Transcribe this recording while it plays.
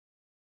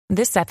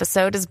This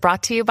episode is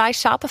brought to you by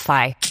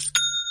Shopify.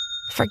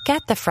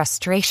 Forget the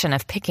frustration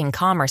of picking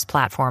commerce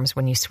platforms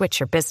when you switch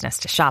your business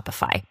to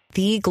Shopify,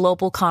 the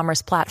global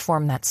commerce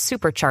platform that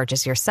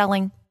supercharges your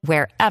selling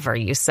wherever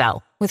you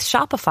sell. With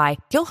Shopify,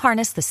 you'll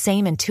harness the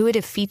same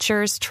intuitive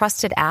features,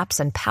 trusted apps,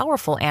 and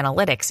powerful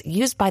analytics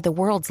used by the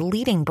world's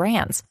leading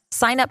brands.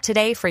 Sign up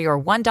today for your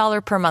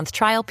 $1 per month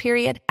trial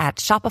period at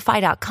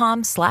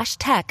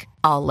shopify.com/tech,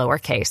 all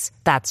lowercase.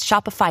 That's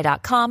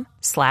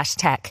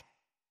shopify.com/tech.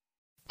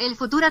 El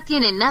futuro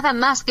tiene nada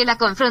más que la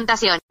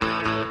confrontación.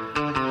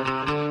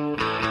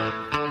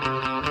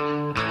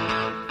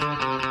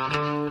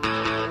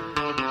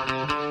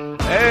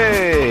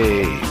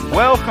 Hey,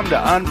 welcome to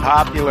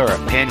Unpopular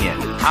Opinion.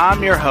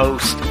 I'm your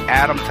host,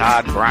 Adam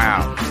Todd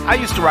Brown. I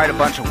used to write a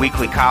bunch of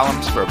weekly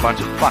columns for a bunch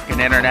of fucking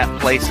internet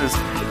places,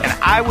 and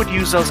I would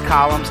use those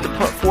columns to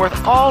put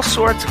forth all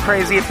sorts of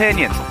crazy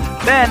opinions.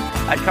 Then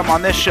I'd come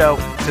on this show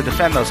to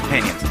defend those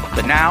opinions.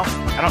 But now,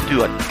 I don't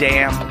do a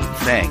damn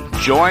thing.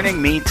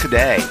 Joining me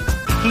today,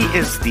 he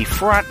is the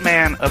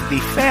frontman of the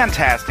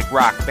fantastic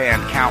rock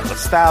band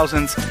Countless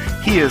Thousands.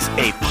 He is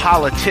a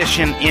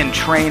politician in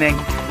training,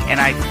 and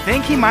I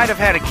think he might have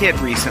had a kid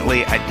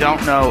recently. I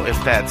don't know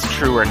if that's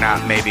true or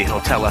not. Maybe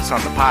he'll tell us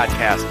on the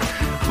podcast.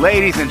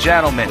 Ladies and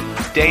gentlemen,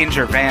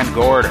 Danger Van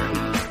Gorder.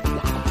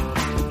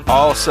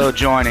 Also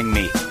joining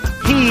me,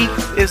 he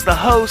is the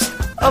host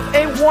of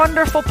a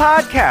wonderful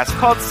podcast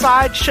called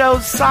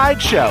Sideshow's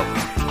Sideshow.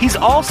 He's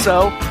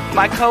also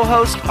my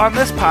co-host on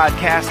this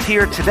podcast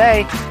here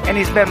today, and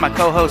he's been my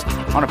co-host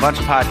on a bunch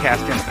of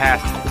podcasts in the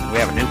past. We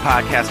have a new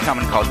podcast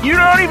coming called You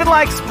Don't Even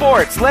Like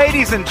Sports.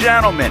 Ladies and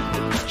gentlemen,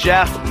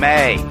 Jeff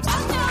May.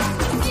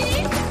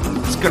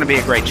 It's going to be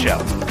a great show.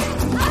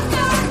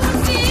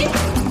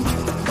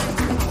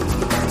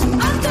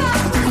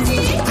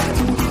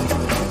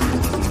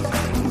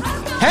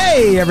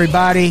 Hey,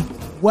 everybody.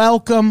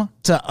 Welcome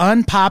to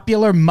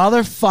Unpopular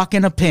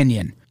Motherfucking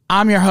Opinion.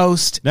 I'm your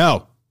host.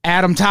 No.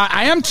 Adam Todd.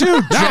 I am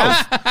too,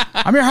 Jeff.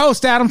 I'm your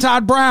host, Adam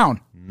Todd Brown.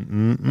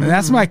 And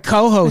that's my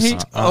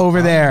co-host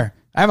over there.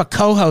 I have a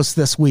co-host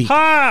this week.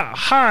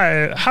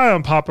 Hi,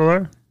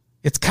 Unpopular.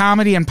 It's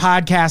comedy and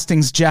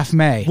podcasting's Jeff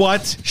May.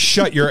 What?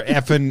 Shut your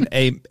effing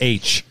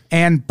H.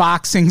 And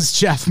boxing's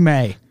Jeff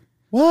May.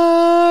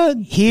 What?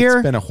 Here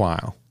It's been a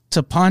while.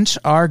 to punch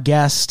our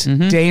guest,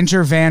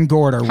 Danger Van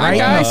Gorder, right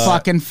in the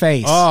fucking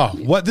face. Oh,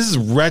 what? This is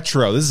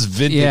retro. This is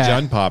vintage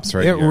Unpops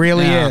right here. It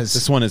really is.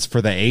 This one is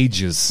for the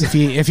ages.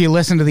 If you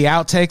listen to the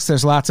outtakes,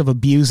 there's lots of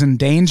abuse and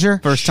danger.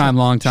 First time,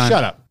 long time.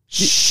 Shut up.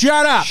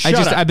 Shut up.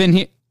 I've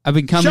been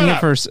coming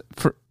here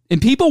for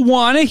and people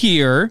want to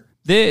hear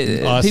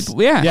Us. people.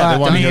 They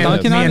want to me hear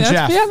and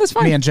Jeff. Yeah, that's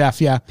fine. Me and Jeff,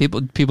 yeah.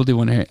 People do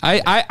want to hear.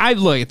 I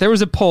look. There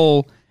was a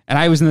poll, and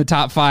I was in the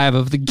top 5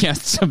 of the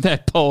guests of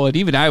that poll, and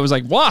even I was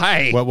like,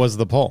 why? What was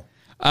the poll?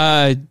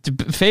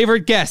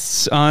 Favorite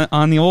guests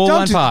on the old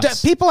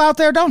Unpops. People out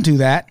there, don't do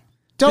that.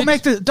 Don't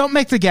make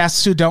the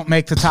guests who don't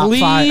make the top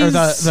 5 or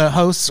the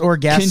hosts or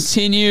guests.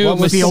 Continue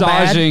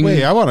massaging.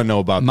 Wait, I want to know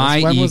about my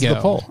this. When ego. was the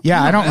poll?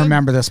 Yeah, I don't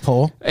remember this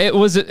poll. It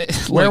was.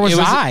 Where was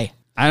I?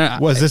 I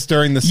don't. Was this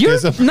during the You're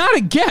schism? not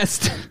a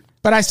guest.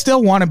 But I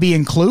still want to be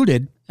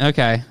included.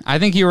 Okay, I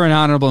think you were an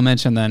honorable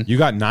mention then. You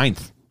got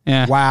 9th.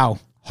 Yeah. Wow,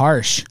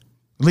 harsh.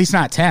 At least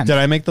not 10. Did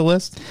I make the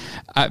list?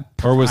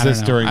 Or was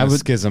this during the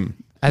schism?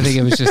 I think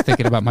it was just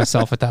thinking about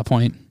myself at that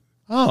point.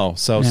 Oh,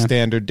 so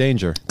standard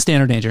danger.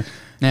 Standard danger.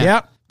 Yeah.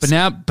 Yep.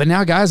 But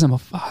now, guys, I'm a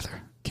father.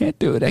 Can't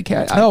do it. I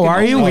can't. Oh,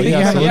 are you? I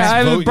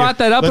haven't brought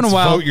that up in a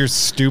while. Let's vote your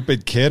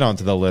stupid kid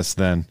onto the list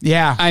then.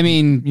 Yeah. I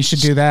mean, you should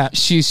do that.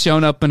 She's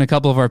shown up in a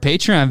couple of our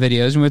Patreon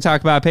videos, and we'll talk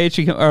about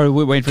Patreon. Or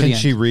we wait for the Can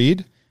end. she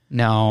read?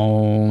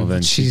 No. Well,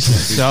 then she's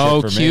she's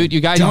so shit for cute. me.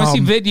 You guys, you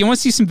want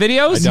to see some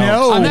videos? I don't.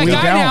 No, I'm that we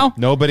guy don't. now.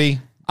 Nobody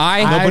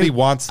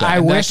wants that. I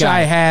wish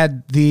I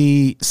had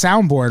the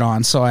soundboard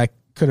on so I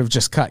could have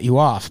just cut you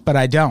off, but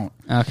I don't.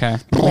 Okay.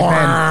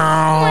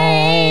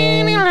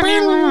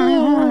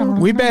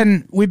 We've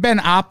been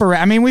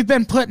operating. I mean, we've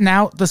been putting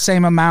out the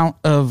same amount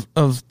of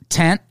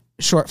tent,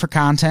 short for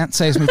content,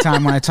 saves me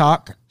time when I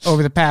talk,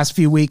 over the past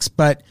few weeks,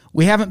 but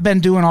we haven't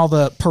been doing all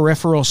the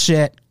peripheral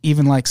shit,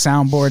 even like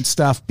soundboard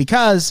stuff,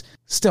 because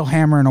still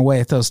hammering away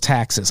at those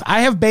taxes.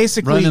 I have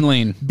basically Run and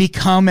lean.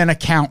 become an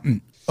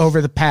accountant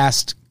over the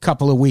past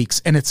couple of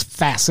weeks, and it's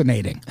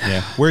fascinating.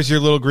 Yeah. Where's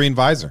your little green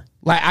visor?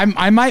 Like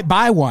I might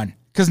buy one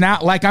because now,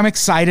 like, I'm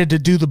excited to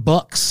do the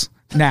books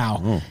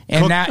now,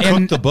 and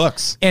Cook the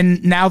books.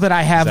 And now that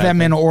I have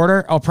them in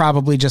order, I'll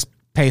probably just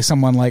pay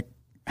someone like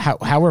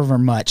however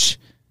much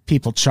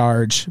people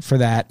charge for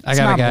that. It's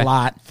not a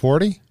lot.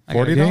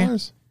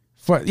 $40?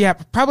 Yeah,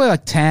 probably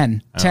like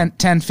 10,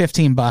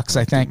 15 bucks,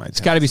 I think.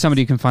 It's got to be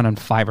somebody you can find on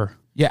Fiverr.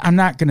 Yeah, I'm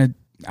not gonna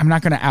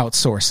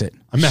outsource it.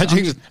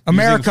 Imagine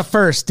America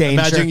first,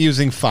 Danger. Imagine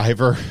using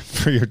Fiverr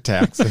for your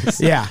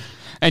taxes. Yeah.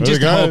 And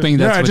just hoping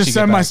that's what I just you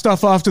send get my back.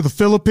 stuff off to the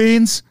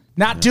Philippines.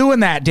 Not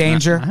doing that,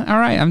 Danger. All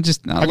right, I'm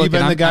just Have you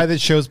been the guy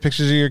that shows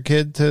pictures of your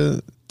kid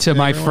to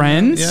my everyone?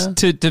 friends, Yeah.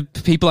 to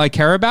people I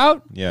care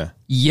about? Yeah.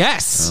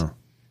 Yes. Oh.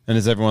 And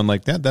is everyone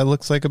like, that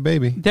looks like a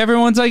baby?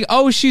 Everyone's like,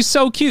 oh, she's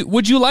so cute.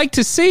 Would you like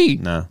to see?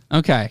 No.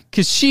 Okay.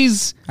 Because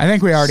she's... I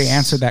think we already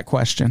answered that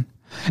question.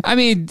 I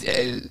mean...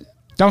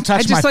 don't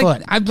touch my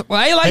foot. I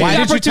like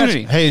the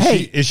opportunity.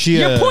 Is she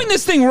You're pointing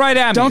this thing right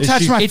at me. Don't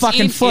touch my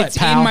fucking foot, it's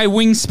pal. in my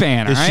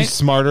wingspan, all Is she right?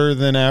 smarter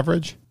than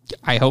average?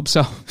 I hope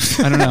so.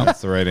 I don't know.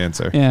 That's the right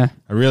answer. Yeah.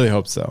 I really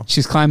hope so.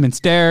 She's climbing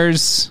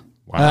stairs.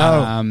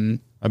 Wow.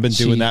 I've been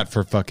doing that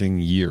for fucking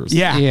years.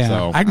 Yeah.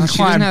 So I can she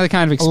climb doesn't have the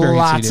kind of experience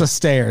lots you do. of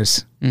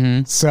stairs.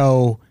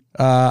 So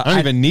I don't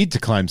even need to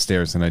climb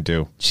stairs, and I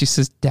do. She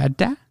says, Dad.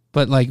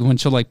 But like when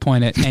she'll like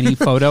point at any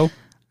photo.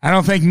 I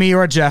don't think me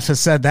or Jeff has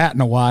said that in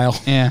a while.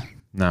 Yeah.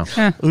 No.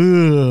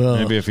 Ugh.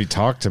 Maybe if he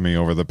talked to me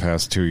over the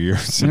past 2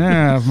 years.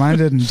 Yeah, if mine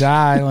didn't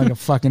die like a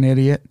fucking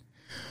idiot.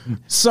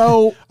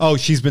 So Oh,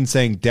 she's been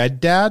saying dead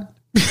dad?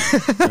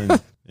 and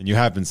you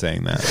have been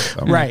saying that.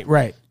 So.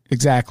 right,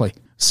 exactly.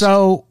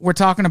 So we're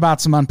talking about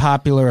some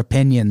unpopular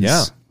opinions.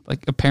 Yeah.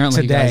 Like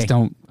apparently Today. you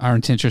guys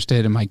aren't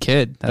interested in my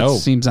kid. That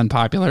seems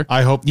unpopular.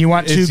 I hope You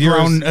want two it's yours.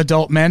 grown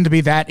adult men to be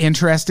that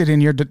interested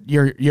in your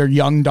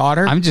young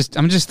daughter? I'm just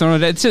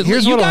throwing it at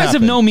Here's you what'll guys have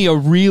happen. known me a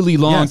really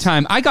long Yes.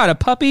 time. I got a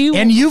puppy.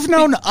 and you've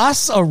known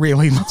us a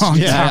really long time.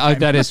 yeah,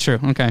 that is true.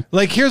 Okay.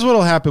 Like, here's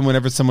what'll happen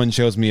whenever someone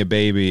shows me a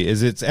baby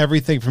is it's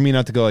everything for me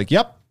not to go like,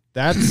 yep,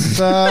 that's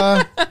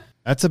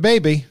that's a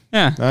baby.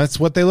 Yeah. That's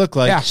what they look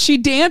like. Yeah. She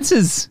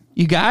dances,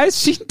 you guys.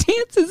 She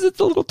dances. It's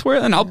a little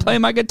twirl, and I'll play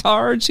my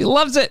guitar, and she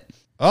loves it.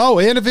 Oh,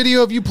 and a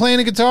video of you playing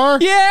a guitar?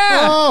 Yeah.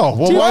 Oh,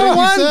 well, Two why for did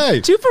one. you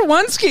say? 2 for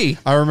 1 ski.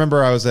 I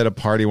remember I was at a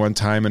party one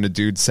time and a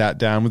dude sat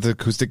down with an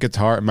acoustic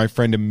guitar and my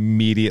friend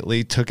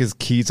immediately took his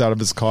keys out of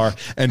his car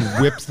and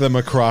whipped them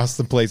across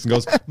the place and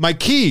goes, my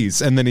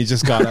keys. And then he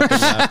just got up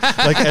and left.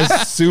 Like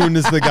as soon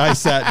as the guy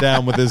sat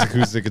down with his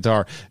acoustic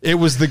guitar, it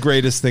was the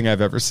greatest thing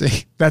I've ever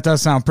seen. That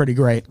does sound pretty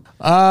great.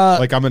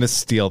 Like I'm going to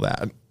steal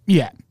that.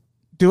 Yeah.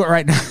 Do it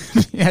right now.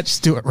 Yeah,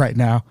 just do it right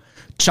now.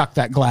 Chuck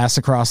that glass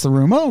across the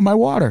room. Oh, my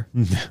water.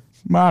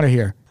 I'm out of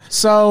here.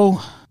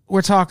 So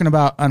we're talking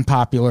about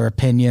unpopular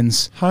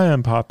opinions. Hi,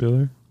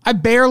 unpopular. I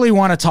barely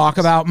want to talk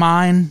about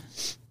mine,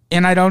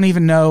 and I don't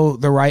even know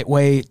the right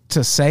way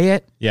to say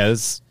it. Yeah,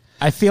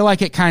 I feel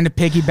like it kind of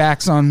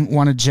piggybacks on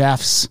one of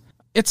Jeff's.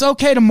 It's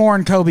okay to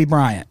mourn Kobe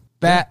Bryant.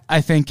 That,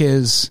 I think,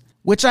 is,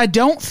 which I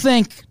don't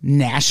think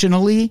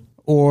nationally,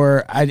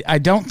 or I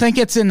don't think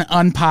it's an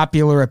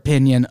unpopular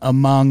opinion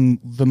among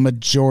the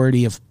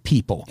majority of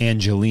people.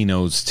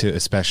 Angelinos, too,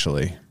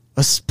 especially.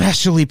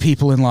 Especially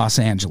people in Los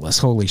Angeles.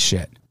 Holy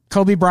shit.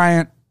 Kobe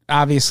Bryant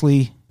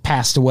obviously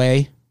passed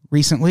away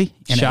recently.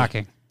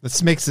 Shocking.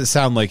 This makes it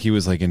sound like he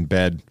was like in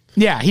bed.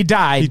 Yeah, he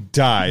died. He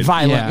died.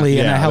 Violently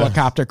in Yeah. a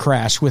helicopter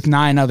crash with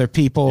 9 other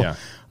people,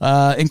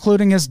 Yeah.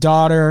 including his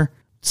daughter,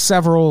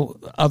 several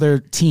other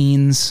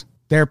teens,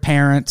 their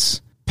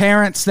parents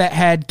that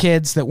had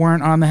kids that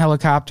weren't on the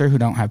helicopter, who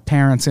don't have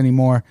parents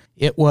anymore.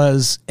 It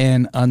was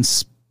an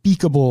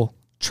unspeakable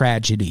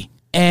tragedy.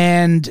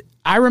 And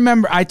I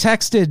remember I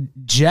texted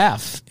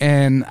Jeff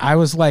and I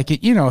was like,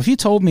 if you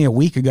told me a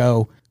week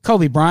ago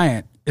Kobe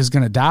Bryant is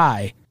going to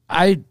die,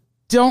 I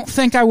don't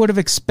think I would have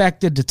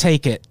expected to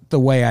take it the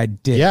way I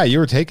did. Yeah, you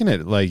were taking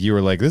it like you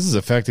were like, this is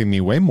affecting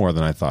me way more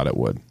than I thought it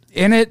would.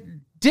 And it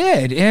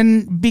did.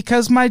 And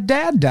because my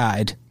dad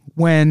died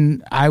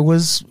when I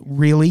was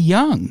really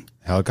young.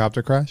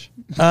 Helicopter crash?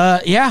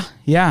 Yeah.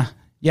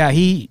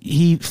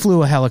 He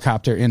flew a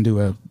helicopter into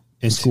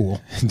a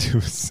school.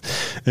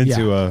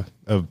 into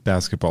a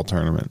basketball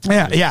tournament.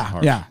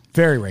 Yeah.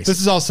 Very racist.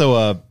 This is also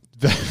a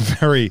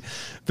very,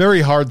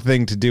 very hard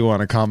thing to do on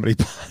a comedy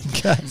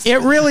podcast. It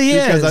really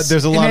is. Because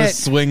there's a lot of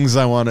swings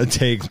I want to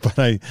take, but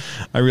I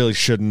really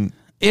shouldn't.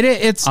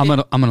 I'm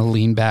gonna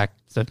lean back.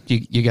 So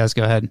you guys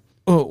go ahead.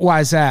 Why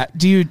is that?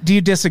 Do you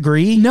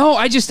disagree? No,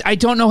 I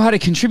don't know how to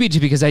contribute to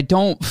it because I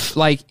don't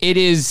like it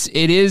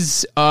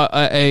is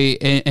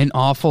an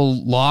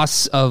awful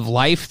loss of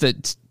life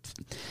that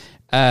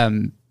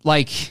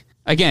like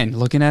again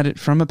looking at it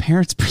from a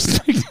parent's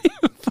perspective.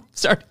 I'm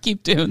sorry to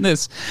keep doing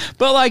this,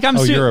 but like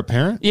you're a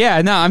parent?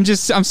 Yeah, no, I'm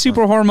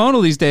super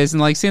hormonal these days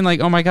and like seeing like,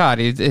 oh my god,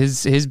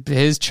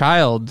 his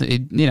child,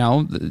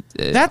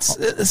 That's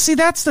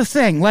the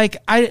thing. Like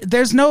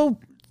there's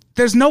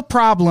no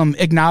problem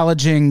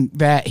acknowledging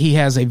that he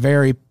has a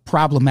very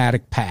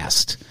problematic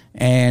past,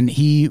 and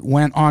he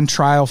went on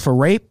trial for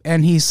rape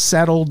and he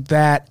settled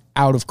that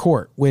out of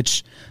court,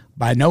 which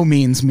by no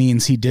means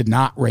he did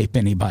not rape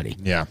anybody.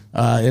 Yeah.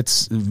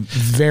 It's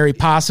very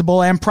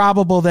possible and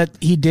probable that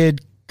he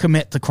did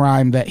commit the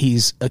crime that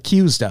he's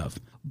accused of.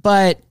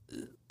 But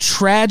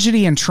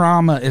tragedy and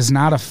trauma is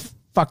not a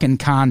fucking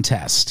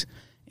contest,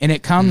 and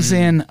it comes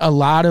in a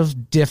lot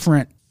of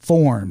different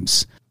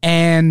forms.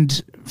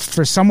 And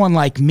for someone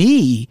like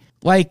me,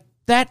 like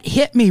that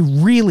hit me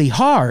really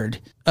hard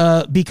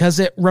because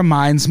it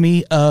reminds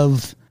me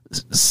of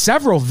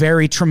several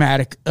very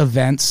traumatic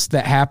events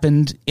that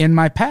happened in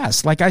my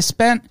past. Like I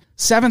spent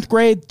 7th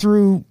grade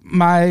through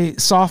my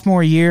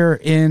sophomore year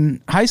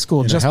in high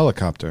school In a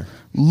helicopter.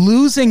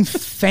 losing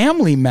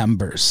family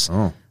members.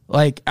 Oh.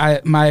 Like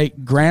my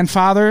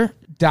grandfather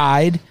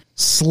died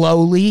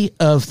slowly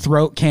of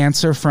throat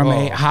cancer from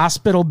a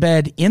hospital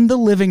bed in the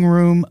living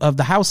room of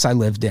the house I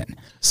lived in.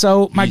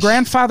 So my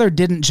grandfather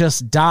didn't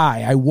just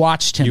die. I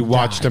watched him. You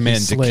watched him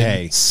in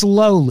decay.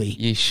 Slowly.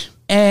 Yeesh.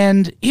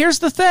 And here's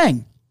the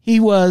thing. He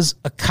was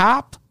a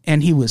cop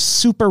and he was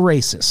super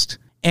racist.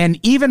 And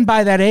even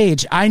by that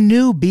age, I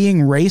knew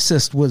being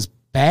racist was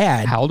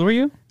bad. How old were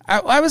you?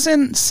 I was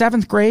in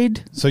 7th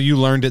grade. So you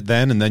learned it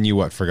then, and then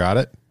you forgot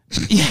it?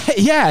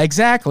 Yeah,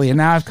 exactly. And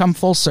now I've come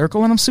full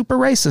circle and I'm super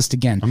racist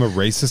again. I'm a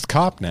racist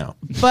cop now.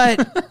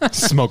 But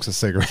Smokes a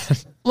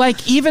cigarette.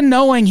 like, even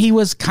knowing he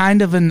was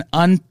kind of an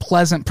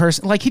unpleasant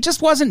person, like, he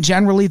just wasn't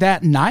generally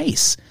that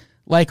nice.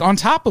 Like, on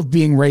top of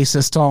being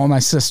racist to all my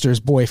sister's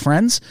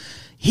boyfriends,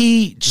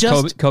 he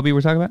just... Kobe we're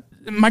talking about?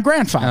 My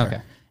grandfather.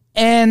 Okay.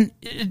 And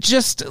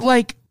just,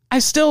 like, I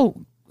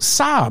still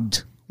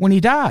sobbed when he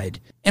died.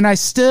 And I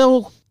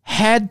still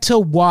had to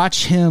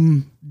watch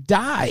him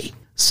die.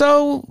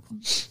 So,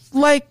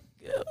 like,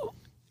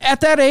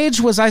 at that age,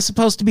 was I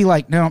supposed to be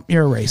like, no,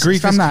 you're a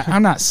racist?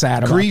 I'm not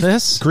sad about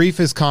this. Grief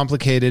is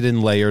complicated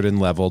and layered and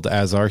leveled,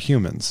 as are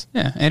humans.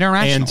 Yeah,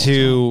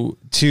 international.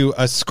 And to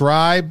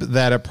ascribe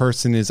that a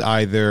person is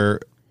either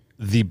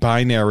the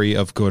binary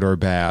of good or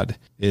bad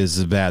is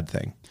a bad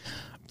thing.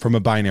 From a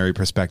binary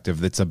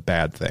perspective, that's a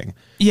bad thing.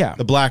 Yeah.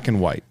 The black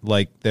and white.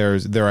 Like, they're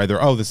either,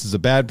 oh, this is a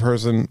bad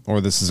person or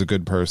this is a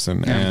good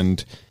person. Yeah.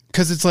 And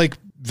because it's like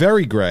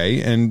very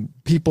gray, and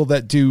people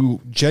that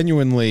do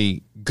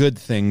genuinely good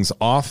things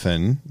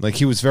often, like,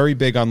 he was very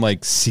big on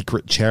like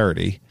secret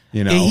charity,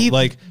 you know,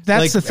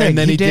 that's the thing.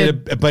 And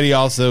then but he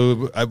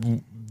also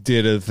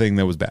did a thing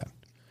that was bad.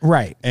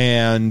 Right.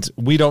 And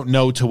we don't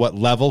know to what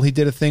level he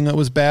did a thing that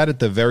was bad. At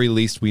the very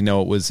least, we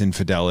know it was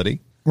infidelity.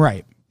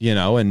 Right. You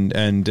know, and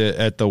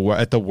at the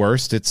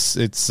worst,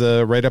 it's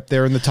right up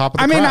there in the top of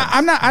the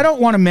crimes. I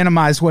don't want to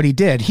minimize what he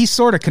did. He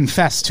sort of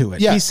confessed to it.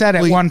 Yeah, he said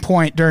at one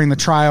point during the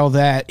trial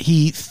that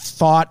he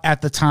thought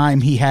at the time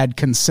he had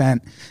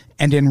consent,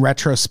 and in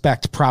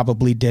retrospect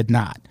probably did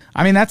not.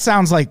 I mean, that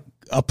sounds like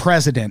a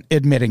president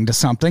admitting to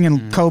something,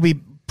 and Kobe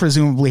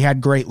presumably had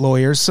great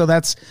lawyers, so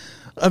that's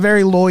a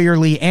very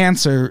lawyerly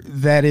answer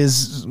that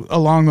is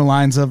along the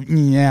lines of,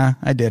 yeah,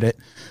 I did it.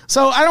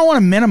 So I don't want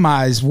to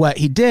minimize what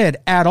he did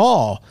at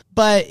all,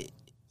 but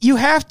you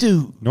have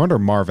to... No wonder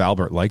Marv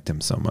Albert liked him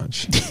so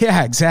much.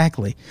 Yeah,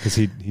 exactly. Because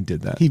he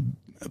did that. He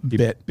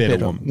bit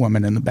a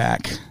woman in the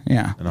back.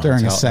 Yeah,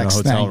 during a sex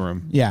in a hotel thing.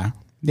 room. Yeah,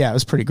 it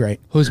was pretty great.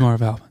 Who's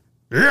Marv Albert?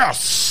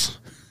 Yes!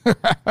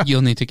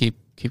 You'll need to keep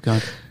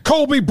going.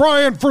 Kobe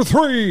Bryant for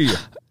 3!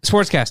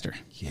 Sportscaster.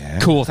 Yeah.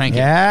 Cool, thank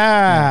you.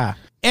 Yeah.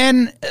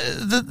 And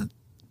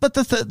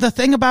the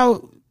thing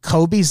about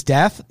Kobe's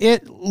death,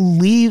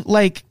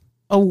 like,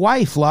 a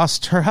wife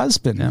lost her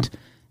husband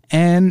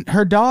and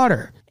her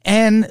daughter.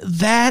 And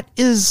that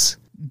is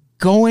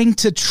going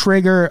to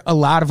trigger a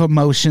lot of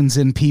emotions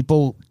in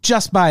people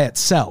just by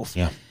itself.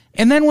 Yeah.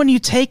 And then when you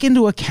take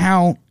into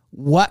account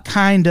what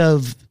kind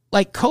of,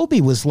 like, Kobe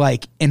was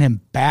like an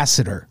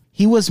ambassador.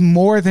 He was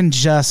more than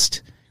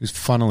just... He was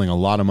funneling a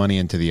lot of money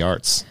into the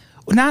arts.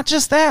 Not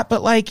just that,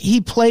 but, like,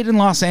 he played in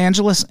Los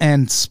Angeles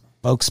and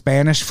spoke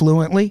Spanish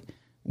fluently,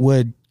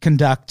 would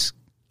conduct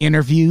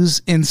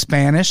interviews in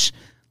Spanish,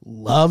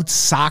 loved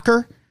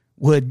soccer,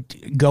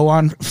 would go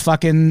on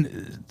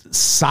fucking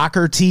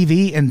soccer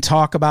TV and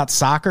talk about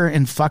soccer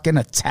in fucking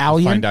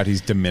Italian. Find out he's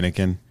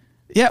Dominican.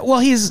 Yeah, well,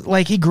 he's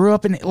like, he grew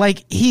up in,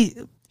 like, he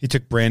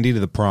took Brandy to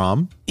the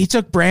prom. He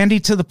took Brandy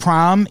to the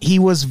prom. He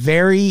was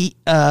very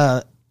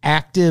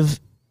active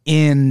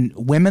in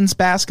women's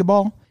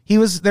basketball.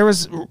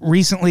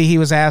 Recently he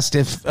was asked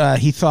if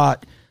he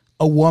thought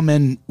a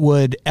woman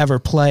would ever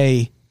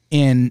play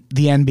in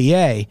the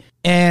NBA.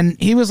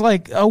 And he was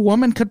like, a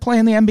woman could play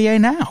in the NBA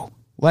now.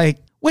 Like,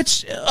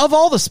 which of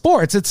all the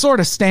sports, it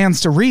sort of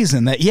stands to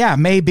reason that, yeah,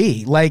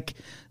 maybe, like,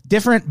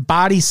 different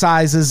body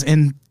sizes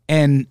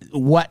and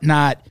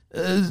whatnot.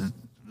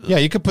 Yeah,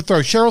 you could throw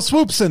Cheryl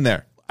Swoops in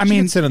there. I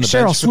mean,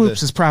 Cheryl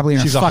Swoops is probably in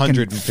her fucking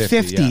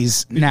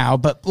 50s now,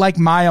 but like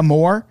Maya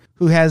Moore,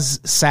 who has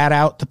sat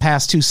out the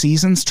past 2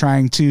 seasons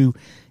trying to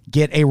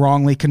get a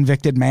wrongly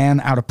convicted man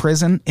out of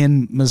prison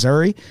in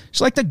Missouri.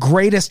 She's like the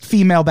greatest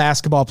female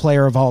basketball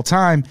player of all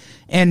time.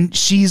 And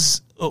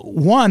she's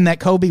one that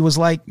Kobe was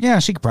like, yeah,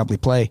 she could probably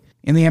play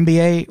in the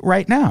NBA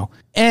right now.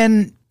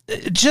 And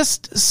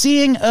just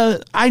seeing,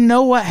 I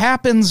know what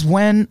happens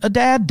when a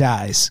dad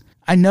dies.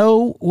 I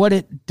know what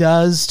it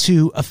does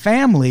to a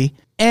family.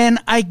 And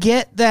I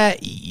get that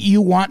you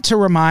want to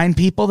remind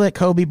people that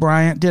Kobe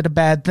Bryant did a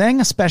bad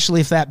thing, especially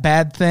if that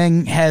bad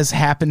thing has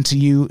happened to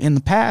you in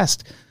the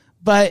past.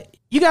 But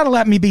you got to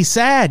let me be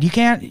sad. You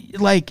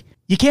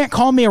can't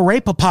call me a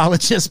rape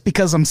apologist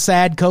because I'm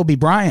sad Kobe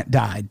Bryant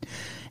died.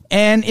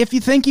 And if you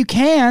think you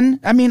can,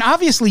 I mean,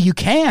 obviously you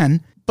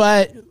can,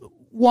 but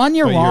one,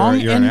 you're wrong,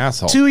 you're and an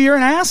asshole. 2, you're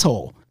an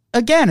asshole.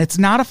 Again, it's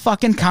not a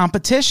fucking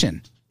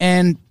competition.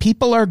 And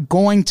people are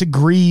going to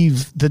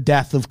grieve the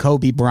death of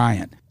Kobe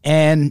Bryant.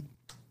 And,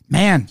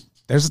 man,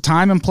 there's a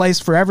time and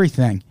place for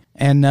everything.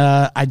 And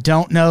I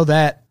don't know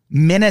that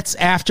minutes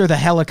after the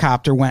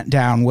helicopter went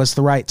down was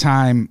the right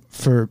time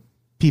for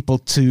people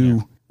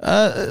to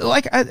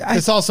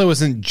This also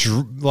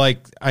isn't like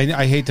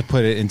I hate to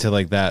put it into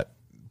like that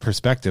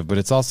perspective, but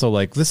it's also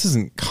like this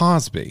isn't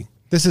Cosby.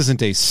 This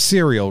isn't a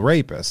serial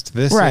rapist.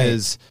 This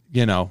is,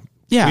 we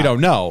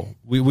don't know.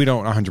 We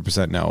don't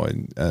 100% know.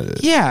 And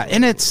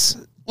and it's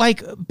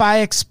like by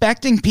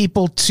expecting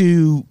people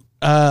to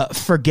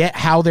forget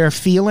how they're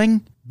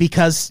feeling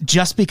because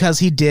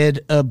he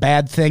did a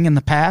bad thing in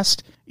the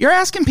past, you're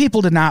asking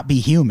people to not be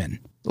human.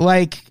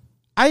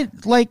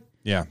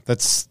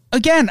 that's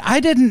again, I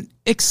didn't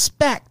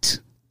expect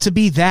to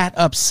be that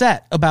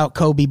upset about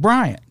Kobe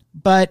Bryant,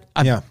 but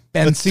I've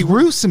been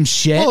through some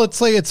shit. Well,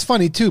 it's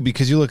funny too,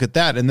 because you look at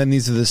that and then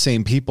these are the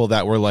same people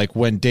that were like,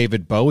 when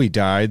David Bowie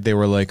died, they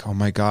were like, oh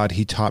my God,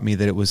 he taught me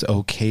that it was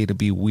okay to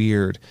be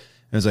weird.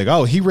 And it's like,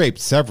 oh, he raped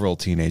several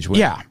teenage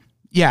women.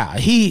 Yeah.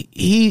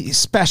 He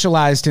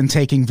specialized in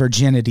taking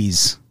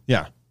virginities.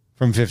 Yeah.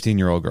 From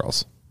 15-year-old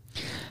girls.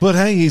 But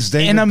hey, he's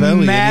David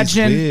Bowie and he's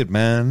weird,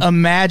 man.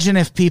 Imagine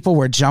if people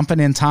were jumping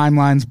in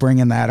timelines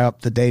bringing that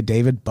up the day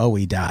David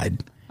Bowie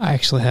died. I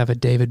actually have a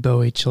David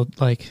Bowie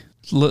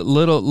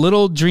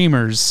Little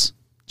Dreamers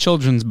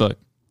children's book.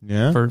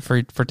 Yeah. For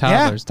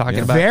toddlers talking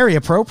about. Very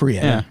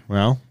appropriate. Yeah.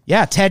 Well.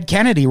 Yeah, Ted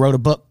Kennedy wrote a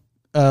book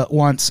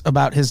once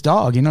about his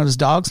dog. You know what his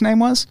dog's name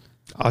was?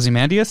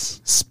 Ozymandias?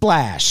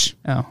 Splash.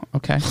 Oh,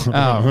 okay.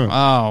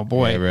 Oh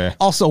boy. Yeah,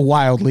 also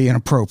wildly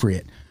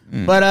inappropriate.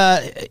 But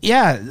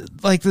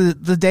like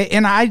the day,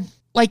 and I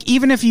like,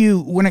 even if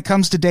when it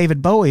comes to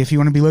David Bowie, if you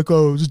want to be like,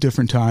 oh, it was a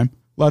different time,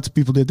 lots of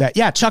people did that.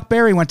 Yeah, Chuck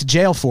Berry went to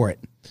jail for it.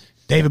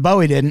 David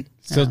Bowie didn't.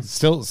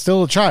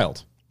 Still a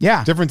child.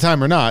 Yeah, different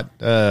time or not.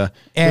 Just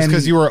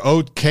because you were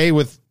okay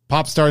with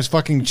pop stars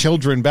fucking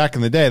children back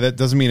in the day, that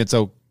doesn't mean it's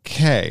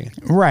okay.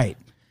 Right.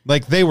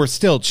 Like they were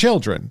still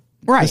children.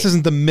 Right. This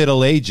isn't the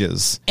Middle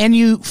Ages. And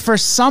you, for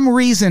some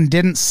reason,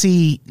 didn't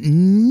see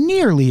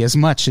nearly as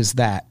much as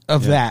that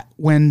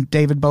when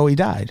David Bowie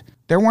died.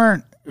 There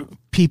weren't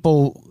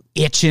people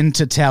itching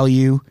to tell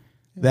you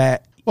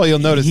that you'll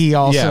notice he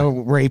also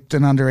raped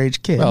an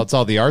underage kid. Well, it's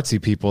all the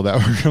artsy people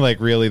that were like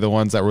really the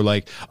ones that were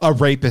like, a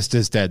rapist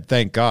is dead.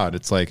 Thank God.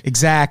 It's like.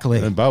 Exactly.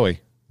 And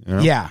Bowie. You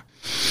know? Yeah.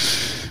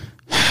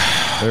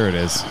 There it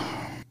is.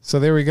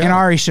 So there we go. And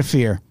Ari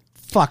Shaffir.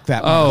 Fuck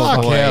that.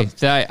 Oh, boy.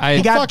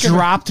 He got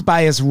dropped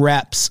by his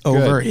reps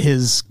over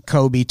his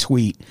Kobe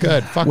tweet.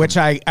 Good. Fuck which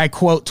I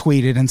quote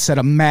tweeted and said,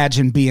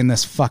 imagine being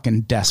this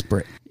fucking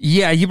desperate.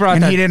 Yeah, you brought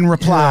and that. He didn't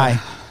reply.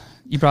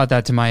 You brought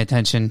that to my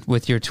attention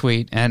with your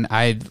tweet. And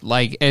I,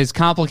 like, as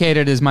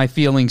complicated as my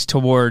feelings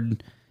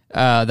toward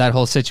that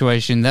whole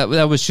situation, that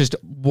was just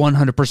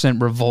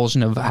 100%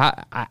 revulsion of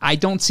how, I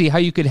don't see how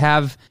you could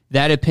have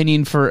that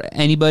opinion for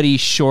anybody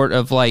short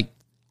of, like,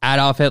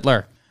 Adolf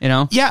Hitler. You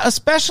know? Yeah,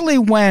 especially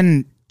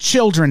when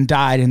children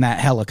died in that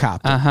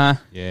helicopter. Uh-huh.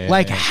 Yeah.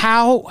 Like,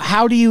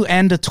 how do you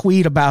end a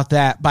tweet about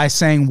that by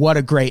saying, what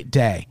a great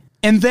day?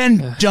 And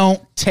then don't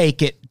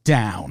take it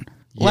down.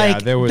 Yeah,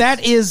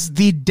 that is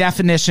the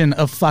definition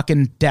of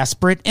fucking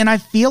desperate. And I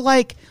feel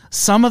like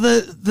some of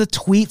the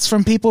tweets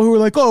from people who were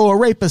like, oh, a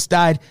rapist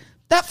died,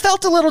 that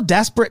felt a little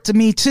desperate to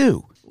me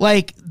too.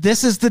 Like,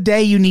 this is the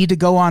day you need to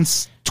go on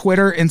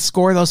Twitter and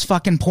score those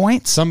fucking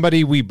points.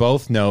 Somebody we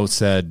both know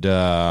said...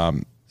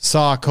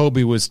 saw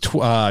Kobe was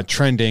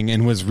trending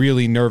and was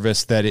really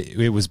nervous that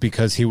it was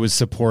because he was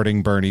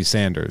supporting Bernie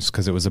Sanders,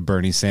 because it was a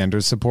Bernie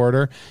Sanders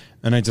supporter.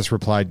 And I just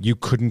replied, you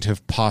couldn't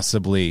have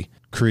possibly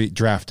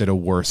drafted a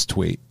worse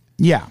tweet.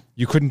 Yeah.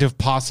 You couldn't have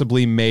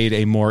possibly made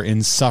a more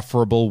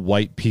insufferable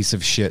white piece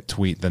of shit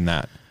tweet than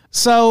that.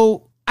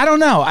 So, I don't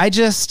know. I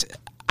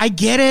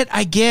get it.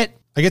 I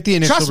get the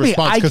initial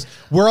response, because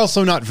we're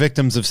also not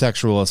victims of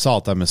sexual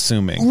assault, I'm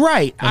assuming.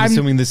 Right. I'm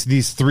assuming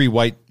these three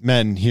white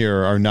men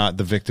here are not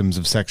the victims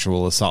of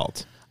sexual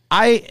assault.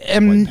 I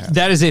am.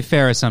 That is a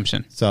fair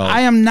assumption. So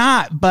I am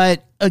not.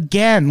 But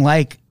again,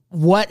 like,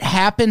 what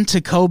happened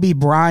to Kobe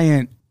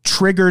Bryant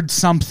triggered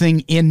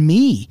something in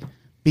me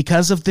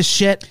because of the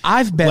shit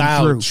I've been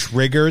through.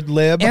 Triggered,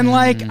 Lib. And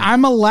like,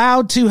 I'm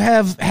allowed to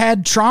have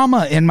had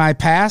trauma in my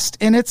past,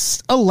 and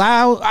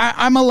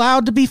I'm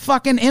allowed to be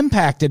fucking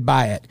impacted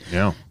by it.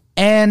 Yeah.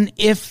 And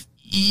if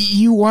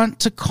you want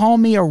to call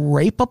me a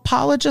rape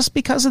apologist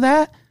because of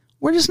that,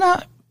 we're just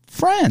not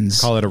friends.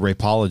 Call it a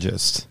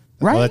rapeologist.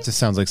 Right. Well, that just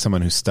sounds like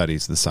someone who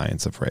studies the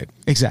science of rape.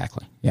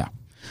 Exactly. Yeah.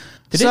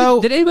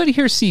 Did anybody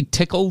here see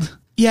Tickled?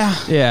 Yeah.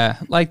 Yeah.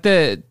 Like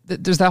there's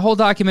that whole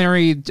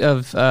documentary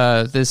of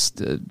this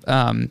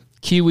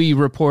Kiwi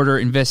reporter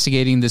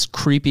investigating this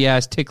creepy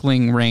ass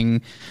tickling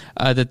ring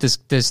that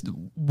this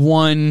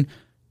one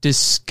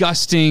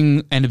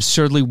disgusting and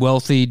absurdly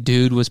wealthy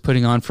dude was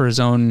putting on for his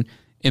own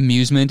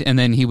amusement, and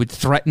then he would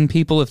threaten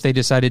people if they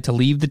decided to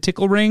leave the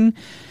tickle ring.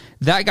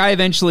 That guy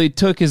eventually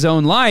took his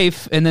own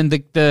life, and then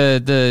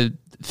the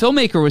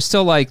filmmaker was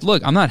still like,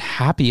 look, I'm not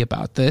happy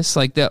about this.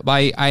 Like,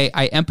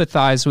 I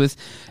empathize with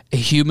a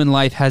human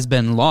life has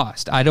been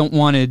lost. I don't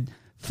want to,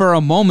 for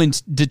a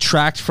moment,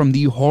 detract from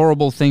the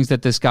horrible things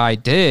that this guy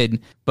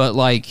did, but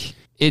like,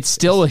 it's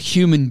still a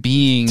human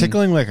being.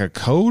 Tickling like a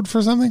code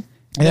for something?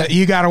 Yeah,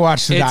 you got to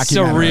watch the It's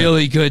documentary. a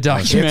really good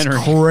documentary.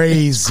 It's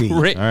crazy.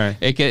 Great. All right.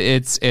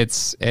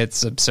 It's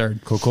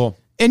absurd. Cool.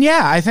 And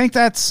yeah, I think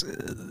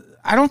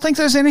I don't think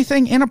there's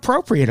anything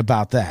inappropriate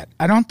about that.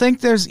 I don't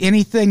think there's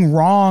anything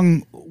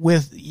wrong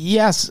with,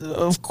 yes,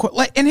 of course.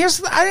 Like, and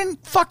I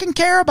didn't fucking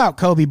care about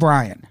Kobe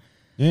Bryant.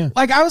 Yeah.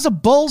 Like, I was a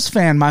Bulls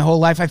fan my whole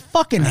life. I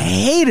fucking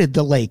hated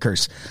the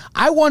Lakers.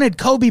 I wanted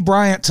Kobe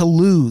Bryant to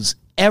lose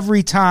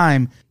every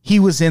time he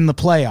was in the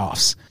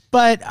playoffs.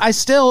 But I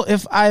still,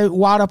 if I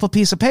wad up a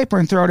piece of paper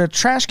and throw it in a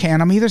trash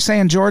can, I'm either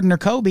saying Jordan or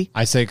Kobe.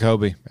 I say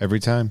Kobe every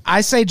time.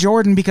 I say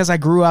Jordan because I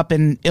grew up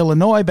in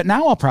Illinois, but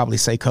now I'll probably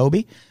say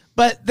Kobe.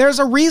 But there's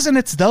a reason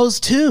it's those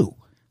two.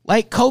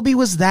 Like, Kobe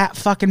was that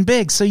fucking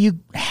big. So you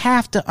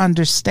have to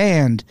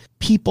understand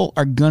people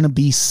are going to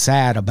be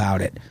sad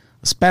about it,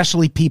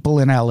 especially people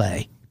in LA,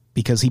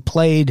 because he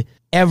played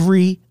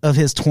every of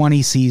his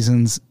 20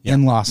 seasons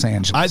in Los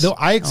Angeles.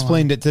 I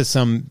explained it to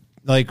some,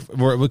 like,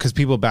 because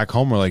people back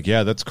home were like,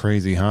 yeah, that's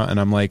crazy, huh? And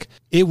I'm like,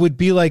 it would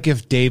be like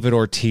if David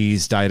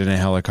Ortiz died in a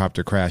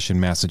helicopter crash in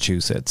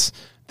Massachusetts.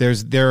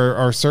 There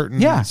are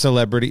certain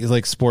celebrities,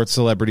 like sports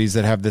celebrities,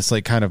 that have this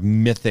like kind of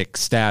mythic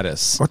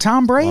status. Or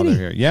Tom while they're Brady.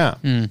 here. Yeah.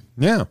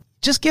 Yeah.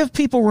 Just give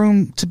people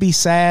room to be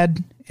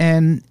sad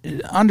and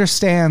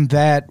understand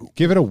that,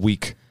 Give it a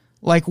week.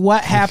 like,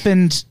 what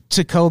happened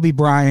to Kobe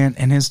Bryant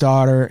and his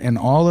daughter and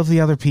all of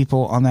the other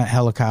people on that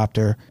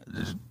helicopter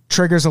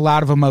triggers a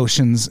lot of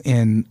emotions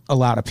in a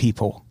lot of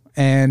people,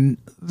 and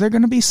they're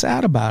going to be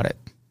sad about it.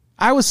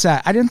 I was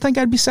sad. I didn't think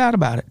I'd be sad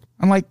about it.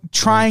 I'm like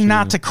trying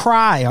not to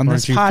cry on Why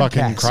this don't you podcast.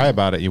 fucking cry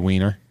about it, you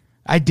wiener?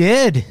 I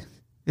did.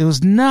 It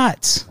was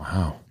nuts.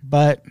 Wow.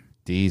 But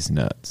These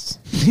nuts.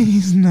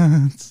 he's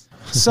nuts.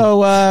 So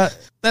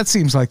that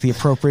seems like the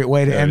appropriate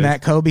way to end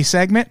that Kobe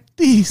segment.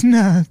 These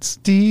nuts.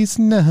 These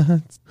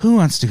nuts. Who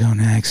wants to go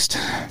next?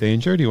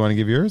 Danger, do you want to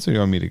give yours or do you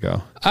want me to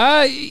go?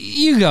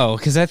 You go,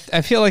 because I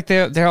feel like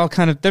they're all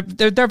kind of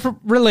they're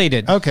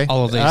related. Okay.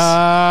 all of these.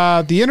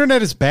 The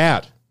internet is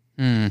bad.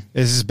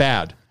 This is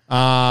bad.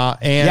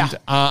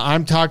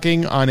 I'm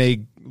talking on a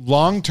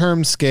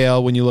long-term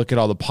scale when you look at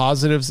all the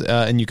positives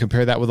and you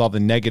compare that with all the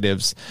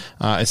negatives,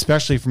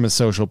 especially from a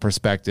social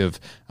perspective.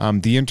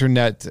 The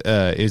internet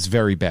is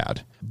very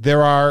bad.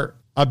 There are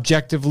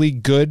objectively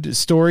good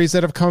stories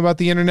that have come about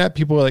the internet.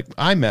 People are like,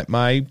 I met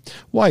my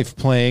wife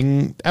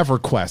playing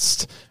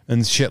EverQuest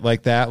and shit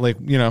like that. Like,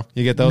 you know,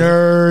 you get those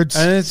Nerds.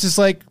 and it's just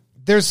like,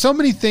 there's so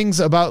many things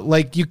about,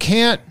 like, you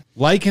can't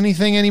like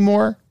anything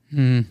anymore.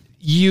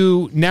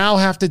 You now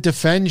have to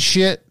defend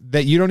shit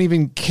that you don't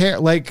even care.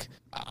 Like,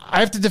 I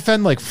have to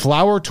defend like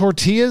flour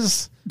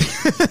tortillas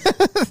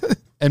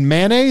and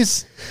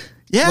mayonnaise.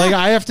 Yeah. Like,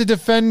 I have to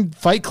defend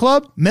Fight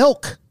Club.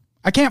 Milk.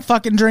 I can't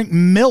fucking drink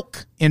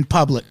milk in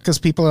public because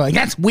people are like,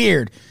 that's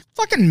weird.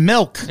 Fucking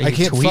milk. Are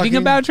you tweeting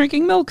about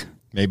drinking milk?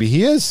 Maybe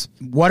he is.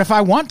 What if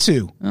I want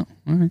to? Oh,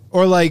 all right.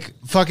 Or like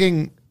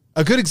fucking,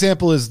 a good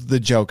example is the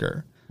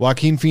Joker.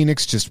 Joaquin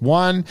Phoenix just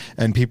won,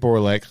 and people were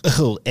like,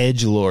 oh,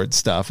 edgelord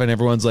stuff. And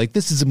everyone's like,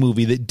 this is a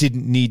movie that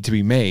didn't need to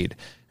be made.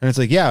 And it's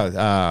like,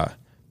 yeah,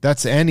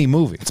 that's any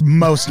movie. It's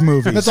most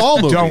movies. That's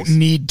all movies. Don't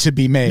need to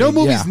be made. No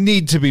movies Yeah.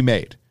 need to be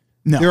made.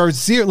 No. There are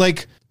zero,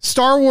 like,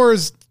 Star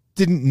Wars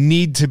didn't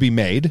need to be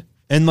made.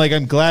 And like,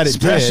 I'm glad it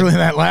Especially did.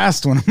 that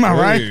last one. Am I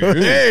right?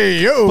 Hey,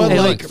 yo. But Hey,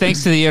 like- look,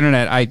 thanks to the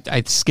internet,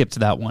 I skipped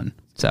that one.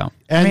 So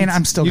And I mean,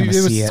 I'm still gonna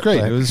see it, great.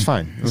 but- It was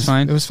fine. It was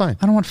fine. It was fine.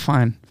 I don't want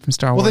fine from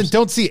Star Well, Wars. then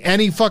don't see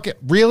any fucking,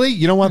 really?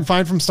 You don't want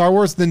fine from Star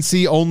Wars? Then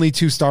see only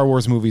 2 Star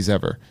Wars movies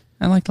ever.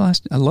 I loved the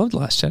Last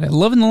Jedi. I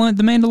love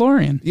the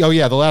Mandalorian. Oh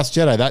yeah, The Last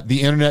Jedi. That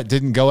the internet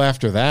didn't go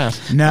after that.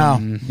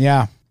 No.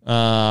 Yeah.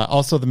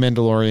 Also, The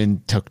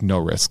Mandalorian took no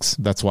risks.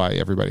 That's why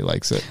everybody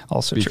likes it.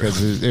 Also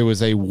because it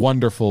was a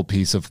wonderful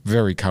piece of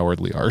very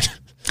cowardly art.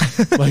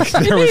 Like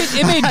there was,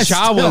 It made I still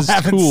Jawas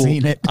haven't cool.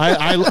 seen it.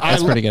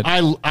 That's pretty good.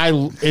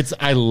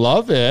 I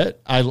love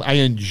it. I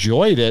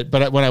enjoyed it,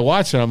 but when I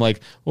watched it, I'm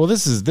like, well,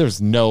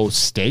 there's no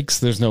stakes,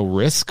 there's no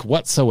risk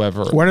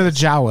whatsoever. What are the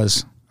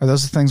Jawas? Are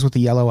those the things with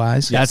the yellow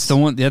eyes? That's the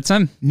one. That's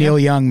him. Neil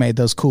Young made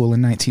those cool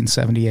in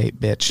 1978,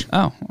 bitch.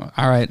 Oh,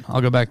 all right.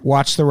 I'll go back.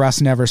 Watch the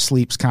Russ Never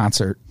Sleeps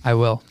concert I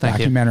will. Thank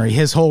you. documentary.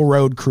 His whole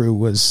road crew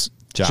was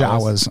Jawas.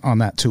 Jawas on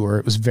that tour.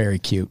 It was very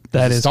cute.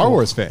 That is Star cool.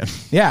 Wars fan.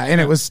 Yeah,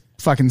 and it was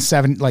fucking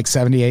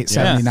 78,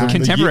 79.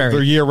 Contemporary.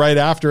 The year right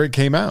after it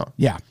came out.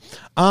 Yeah.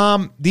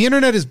 The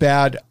internet is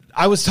bad.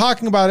 I was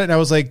talking about it and I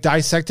was like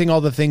dissecting all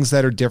the things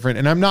that are different.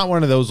 And I'm not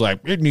one of those like,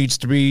 it needs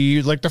to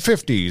be like the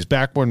 50s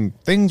back when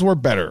things were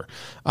better.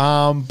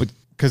 But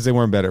because they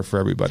weren't better for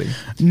everybody.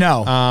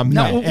 No.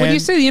 No, when you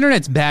And- say the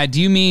internet's bad, do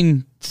you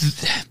mean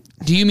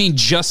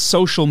just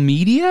social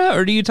media,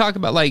 or do you talk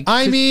about like?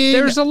 I mean,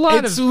 there's a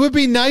lot it of. would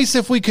be nice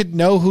if we could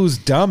know who's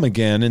dumb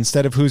again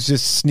instead of who's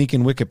just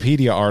sneaking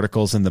Wikipedia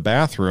articles in the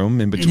bathroom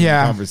in between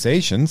Yeah.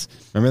 conversations.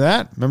 Remember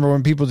that? Remember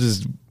when people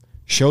just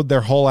showed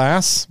their whole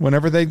ass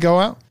whenever they'd go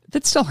out?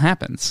 That still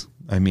happens.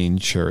 I mean,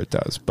 sure it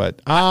does, but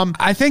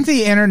I think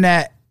the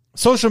internet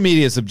social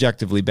media is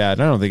objectively bad.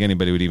 I don't think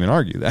anybody would even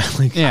argue that.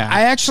 Like, Yeah.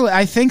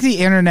 I think the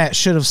internet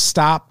should have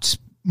stopped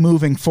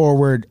moving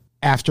forward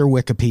after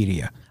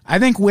Wikipedia. I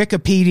think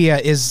Wikipedia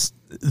is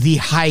the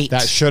height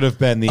that should have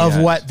been the of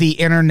end. what the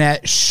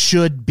internet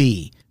should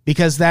be.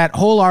 Because that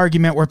whole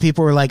argument where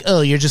people were like,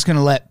 oh, you're just going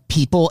to let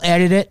people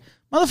edit it.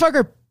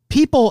 Motherfucker,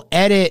 people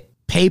edit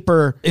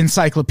paper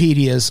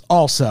encyclopedias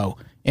also.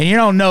 And you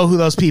don't know who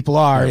those people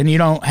are, and you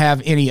don't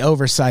have any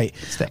oversight.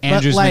 It's the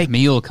Andrews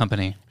McMeel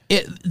Company.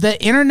 The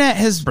internet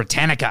has...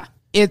 Britannica.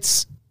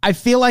 I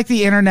feel like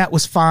the internet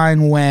was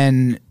fine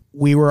when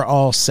we were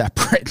all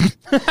separate.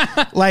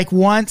 Like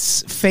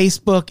once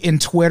Facebook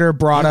and Twitter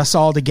brought us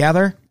all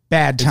together,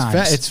 bad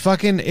times.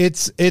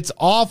 It's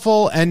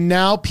awful. And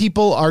now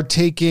people are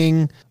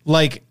taking,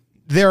 like,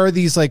 there are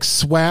these like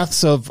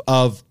swaths of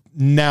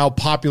now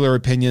popular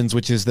opinions,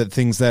 which is that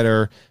things that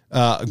are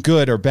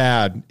good or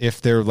bad if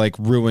they're like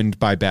ruined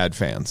by bad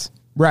fans.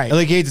 Right.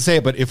 Like, I hate to say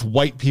it, but if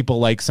white people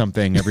like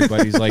something,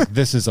 everybody's like,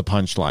 this is a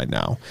punchline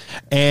now.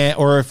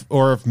 Or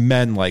if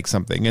men like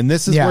something. And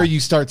this is where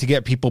you start to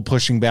get people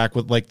pushing back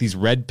with like these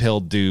red pill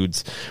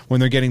dudes when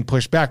they're getting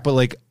pushed back. But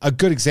like a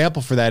good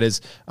example for that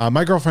is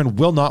my girlfriend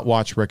will not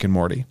watch Rick and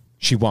Morty.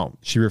 She won't.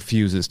 She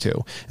refuses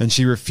to. And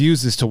she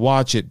refuses to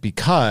watch it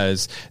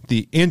because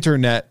the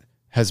internet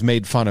has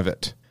made fun of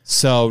it.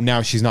 So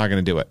now she's not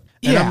going to do it.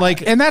 And I'm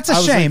like, and that's a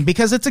shame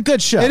because it's a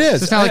good show. It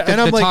is. It's not like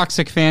the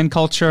toxic fan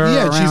culture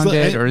around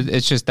it, or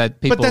it's just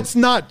that people. But that's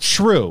not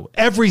true.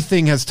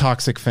 Everything has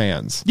toxic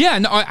fans. Yeah,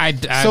 no, I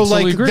absolutely so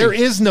like agree. there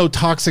is no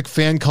toxic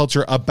fan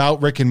culture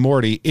about Rick and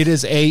Morty. It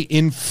is a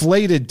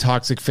inflated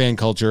toxic fan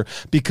culture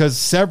because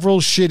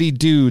several shitty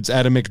dudes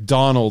at a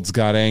McDonald's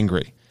got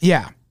angry.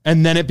 Yeah.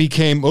 And then it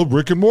became,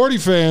 Rick and Morty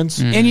fans.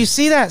 Mm-hmm. And you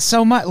see that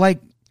so much. Like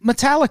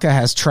Metallica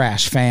has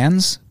trash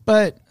fans,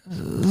 but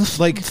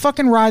like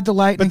fucking Ride the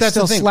Lightning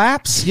still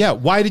slaps. Yeah.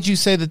 Why did you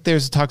say that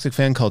there's a toxic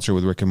fan culture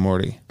with Rick and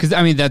Morty? Because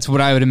I mean, that's what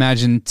I would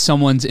imagine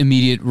someone's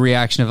immediate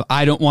reaction of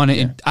I don't want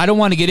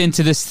to get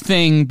into this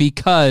thing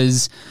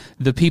because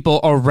the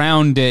people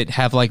around it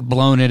have like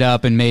blown it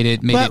up and made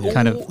it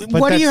kind of.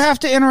 What do you have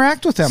to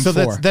interact with them for?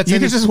 That's you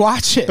can just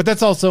watch it. But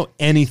that's also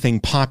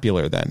anything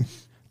popular. Then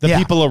the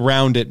people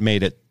around it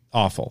made it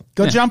awful.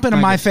 Go jump into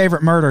my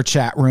favorite murder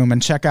chat room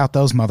and check out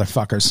those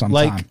motherfuckers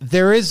sometime. Like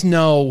there is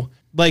no.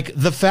 Like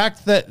the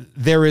fact that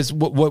there is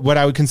what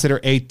I would consider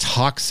a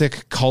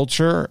toxic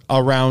culture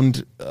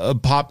around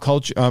pop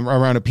culture,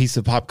 around a piece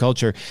of pop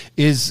culture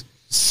is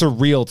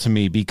surreal to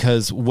me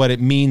because what it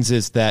means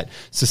is that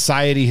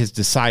society has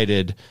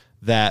decided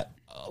that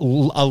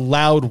a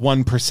loud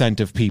 1%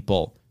 of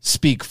people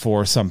speak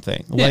for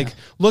something. Yeah. Like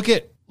look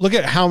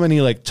at how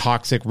many like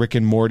toxic Rick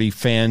and Morty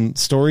fan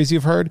stories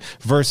you've heard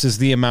versus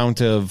the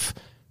amount of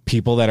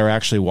people that are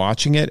actually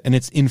watching it, and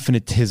it's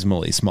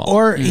infinitesimally small.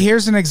 Or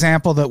here's an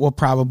example that will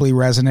probably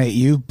resonate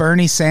you: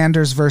 Bernie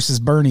Sanders versus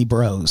Bernie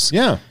Bros.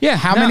 Yeah.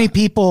 How many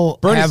people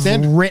have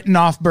written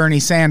off Bernie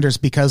Sanders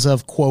because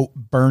of quote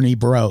Bernie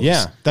Bros?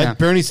 Yeah,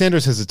 Bernie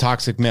Sanders has a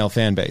toxic male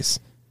fan base.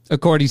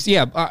 According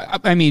to,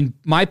 I mean,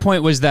 my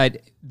point was that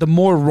the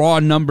more raw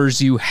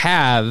numbers you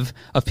have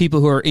of people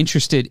who are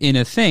interested in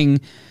a thing,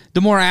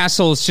 the more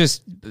assholes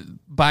just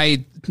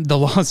by the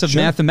laws of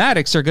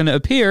mathematics are going to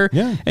appear.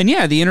 Yeah. And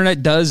the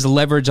internet does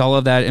leverage all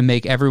of that and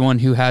make everyone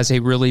who has a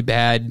really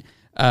bad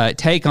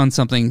take on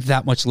something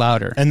that much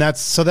louder. And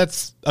that's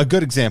a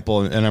good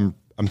example. And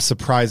I'm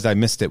surprised I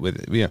missed it with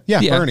it.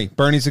 Yeah.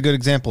 Bernie's a good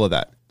example of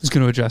that. Just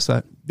going to address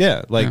that.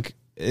 Yeah. Like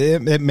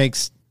it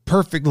makes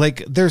perfect.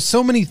 Like there's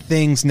so many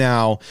things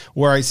now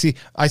where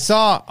I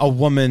saw a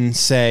woman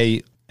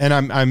say,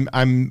 and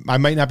I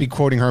might not be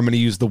quoting her. I'm going to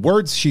use the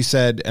words she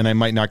said, and I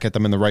might not get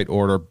them in the right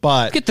order.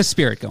 But get the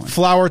spirit going.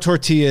 Flour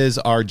tortillas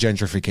are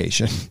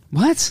gentrification.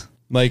 What?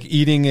 Like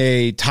eating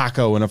a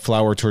taco and a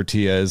flour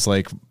tortilla is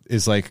like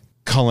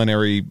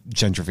culinary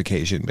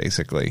gentrification,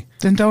 basically.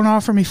 Then don't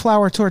offer me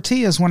flour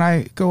tortillas when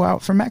I go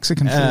out for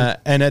Mexican food.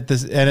 And at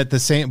the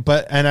same,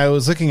 and I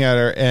was looking at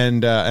her,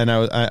 and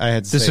I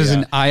had to this say, was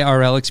an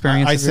IRL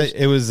experience. I said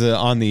it was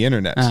on the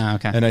internet.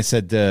 Okay. And I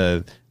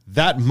said.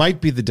 That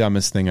might be the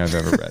dumbest thing I've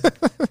ever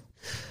read.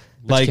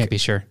 Like, can't be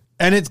sure.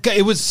 And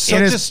it was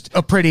such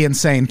a pretty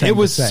insane thing. It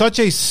was such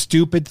a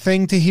stupid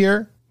thing to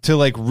hear, to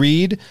like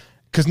read,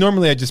 because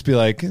normally I'd just be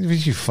like,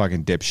 you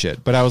fucking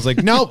dipshit. But I was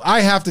like, no,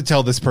 I have to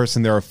tell this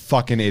person they're a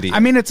fucking idiot. I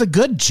mean, it's a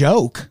good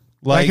joke.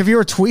 Like if you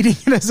were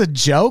tweeting it as a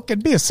joke,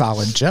 it'd be a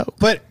solid joke.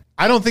 But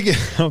I don't think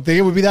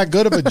it would be that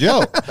good of a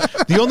joke.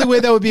 The only way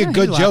that would be a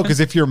good joke is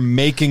if you're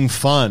making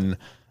fun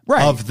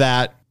of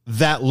that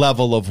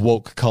level of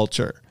woke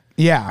culture.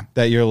 Yeah.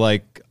 That you're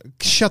like,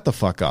 shut the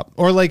fuck up.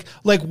 Or like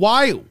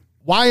why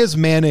is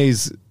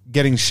mayonnaise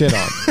getting shit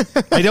on?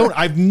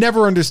 I've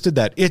never understood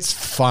that. It's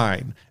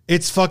fine.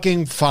 It's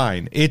fucking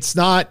fine. It's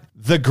not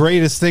the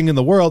greatest thing in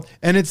the world,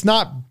 and it's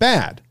not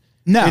bad.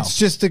 No. It's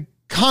just a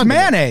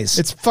condiment. Mayonnaise.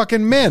 It's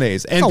fucking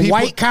mayonnaise. And it's a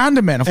white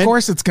condiment. Of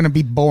course it's going to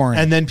be boring.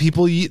 And then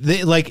people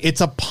like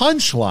it's a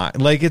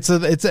punchline. Like it's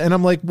and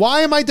I'm like,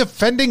 why am I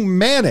defending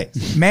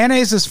mayonnaise?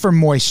 Mayonnaise is for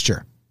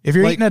moisture. If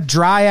you're eating a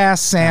dry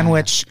ass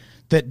sandwich,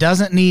 that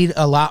doesn't need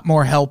a lot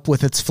more help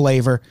with its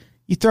flavor,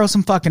 you throw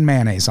some fucking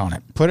mayonnaise on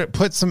it. Put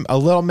a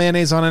little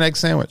mayonnaise on an egg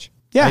sandwich.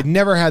 Yeah. I'd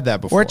never had that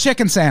before. Or a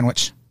chicken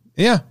sandwich.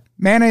 Yeah.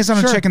 Mayonnaise on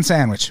Sure. a chicken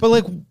sandwich. But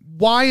like,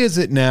 why is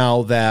it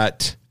now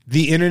that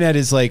the internet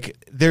is like,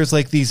 there's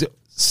like these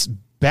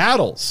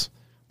battles?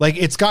 Like,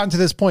 it's gotten to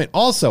this point.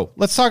 Also,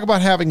 let's talk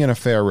about having an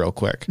affair real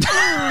quick.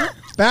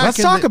 Let's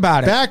talk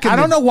about it. I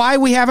don't know why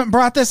we haven't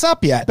brought this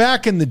up yet.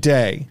 Back in the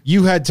day,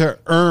 you had to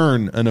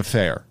earn an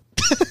affair.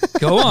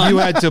 Go on. You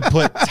had to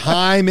put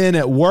time in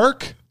at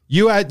work.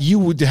 You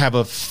would have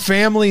a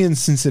family in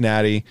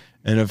Cincinnati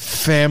and a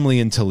family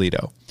in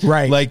Toledo.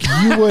 Right. Like,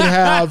 you would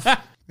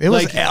have... It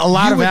was a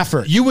lot of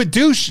effort. You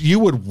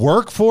would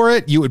work for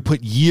it. You would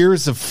put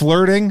years of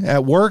flirting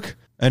at work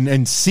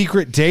and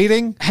secret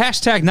dating.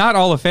 Hashtag not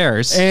all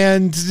affairs.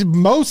 And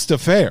most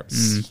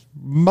affairs.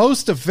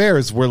 Most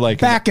affairs were like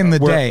Back in the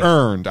day.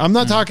 earned. I'm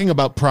not talking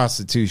about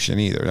prostitution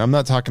either. I'm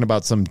not talking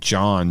about some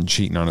John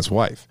cheating on his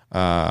wife.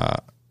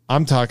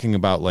 I'm talking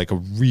about like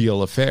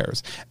real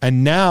affairs.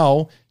 And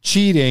now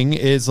cheating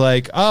is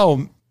like,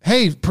 oh,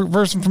 hey,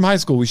 person from high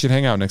school, we should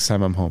hang out next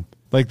time I'm home.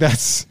 Like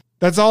that's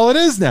all it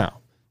is now.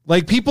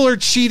 Like people are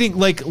cheating,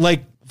 like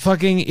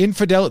fucking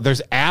infidelity.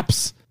 There's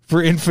apps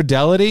for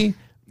infidelity,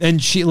 and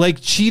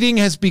cheating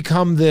has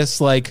become this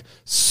like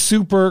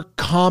super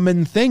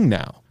common thing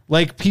now.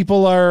 Like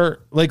people are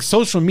like,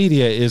 social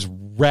media is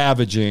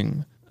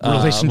ravaging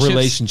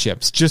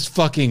relationships, just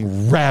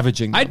fucking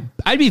ravaging them.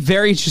 I'd be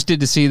very interested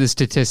to see the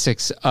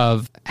statistics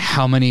of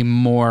how many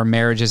more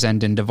marriages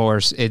end in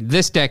divorce in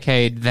this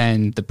decade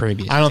than the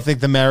previous. I don't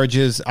think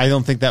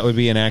that would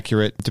be an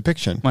accurate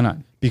depiction. Why not?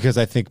 Because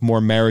I think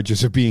more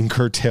marriages are being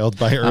curtailed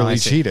by early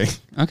cheating.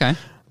 Okay.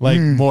 Like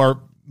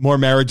more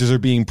marriages are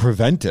being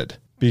prevented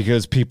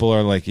because people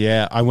are like,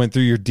 yeah, I went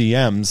through your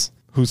DMs.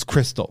 Who's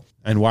Crystal?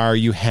 And why are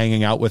you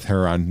hanging out with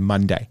her on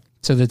Monday?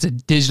 So that's a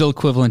digital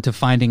equivalent to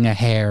finding a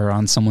hair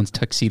on someone's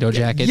tuxedo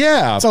jacket.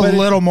 Yeah. It's a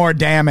little more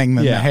damning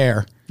than the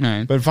hair. All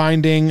right. But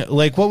finding,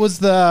 like, what was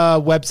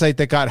the website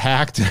that got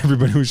hacked and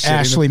everybody was shitting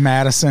Ashley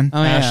Madison.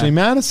 Oh, yeah. Ashley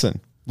Madison.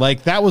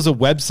 Like, that was a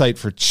website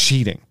for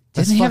cheating.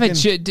 Doesn't he have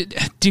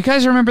do you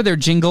guys remember their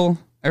jingle?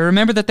 I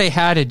remember that they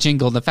had a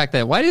jingle. The fact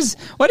that why does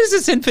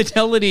this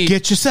infidelity?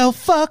 Get yourself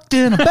fucked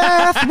in a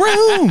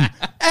bathroom.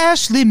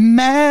 Ashley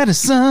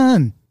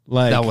Madison.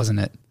 Like, That wasn't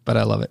it, but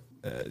I love it.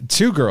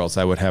 two girls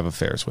I would have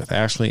affairs with,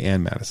 Ashley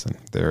and Madison.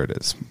 There it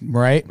is.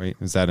 Right. Wait,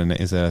 is that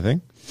a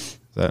thing?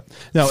 No.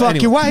 Fuck anyway.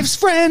 your wife's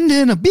friend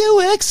in a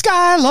Buick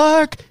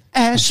Skylark.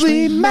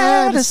 Ashley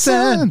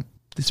Madison.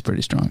 It's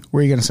pretty strong.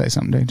 Were you going to say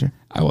something, Danger?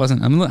 I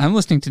wasn't. I'm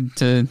listening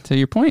to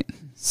your point.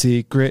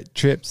 Secret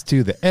trips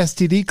to the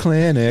STD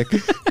clinic.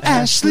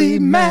 Ashley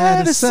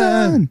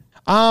Madison.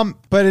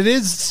 But it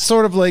is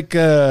sort of like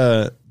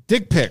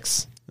dick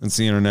pics. It's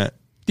the internet.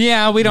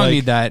 Yeah, we don't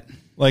need that.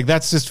 Like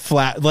that's just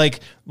flat. Like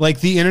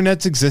the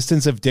internet's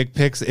existence of dick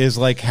pics is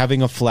like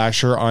having a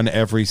flasher on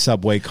every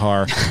subway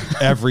car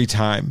every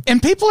time.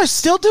 And people are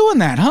still doing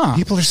that, huh?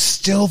 People are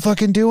still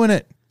fucking doing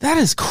it. That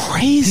is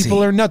crazy.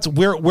 People are nuts.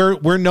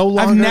 We're no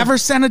longer. I've never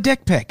sent a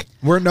dick pic.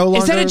 We're no longer.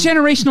 Is that a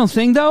generational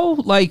thing though?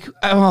 Like,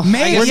 Maybe, I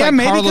guess yeah, like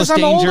maybe Carlos 'cause I'm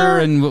Danger older.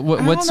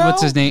 and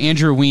what's his name?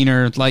 Andrew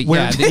Weiner. Like, We're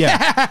not.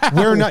 Yes,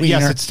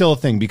 Wiener. it's still a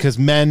thing because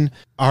men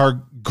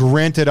are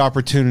granted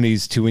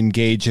opportunities to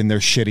engage in their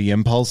shitty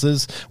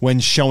impulses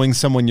when showing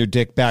someone your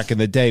dick back in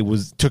the day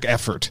took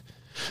effort.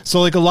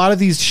 So like a lot of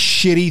these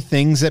shitty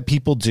things that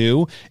people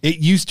do, it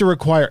used to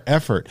require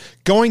effort.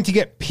 Going to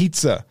get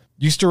pizza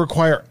used to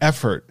require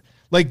effort.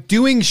 Like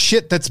doing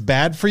shit that's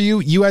bad for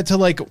you, you had to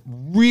like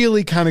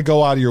really kind of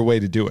go out of your way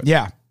to do it.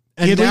 Yeah.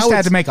 And You at now least had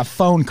it's- to make a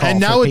phone call And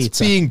now for it's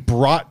pizza. being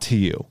brought to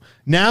you.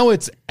 Now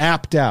it's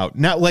apped out.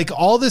 Now, like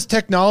all this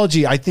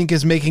technology, I think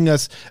is making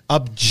us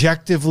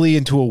objectively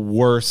into a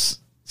worse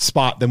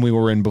spot than we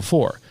were in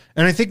before.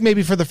 And I think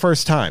maybe for the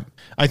first time,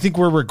 I think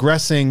we're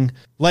regressing.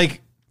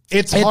 Like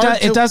it's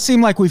hard. It does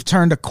seem like we've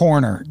turned a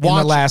corner in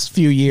the last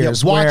few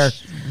years where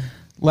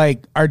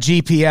like our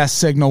GPS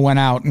signal went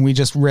out and we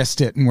just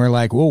risked it and we're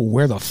like, whoa,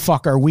 where the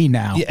fuck are we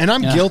now? Yeah, and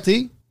I'm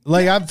guilty.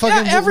 Like I'm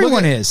fucking. Yeah,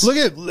 everyone is. Look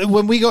at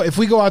when we go. If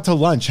we go out to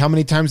lunch, how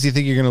many times do you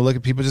think you're going to look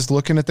at people just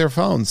looking at their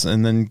phones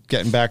and then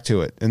getting back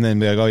to it, and then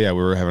be like, "Oh yeah, we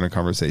were having a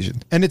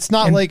conversation." And it's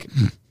not like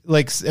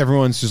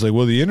everyone's just like,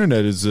 "Well, the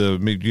internet is,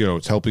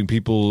 it's helping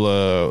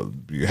people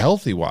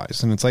healthy wise,"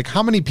 and it's like,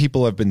 how many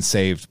people have been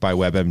saved by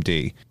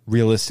WebMD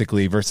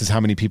realistically versus how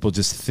many people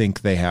just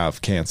think they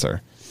have cancer?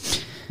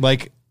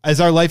 Like,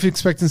 has our life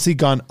expectancy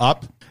gone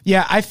up?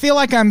 Yeah, I feel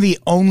like I'm the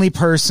only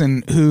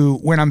person who,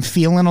 when I'm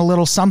feeling a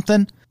little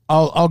something,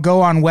 I'll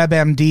go on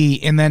WebMD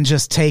and then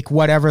just take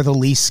whatever the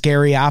least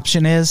scary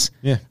option is.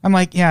 Yeah. I'm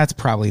like, yeah, it's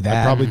probably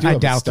that. I probably do have a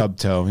doubt stub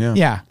toe. Yeah.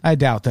 Yeah, I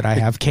doubt that I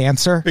have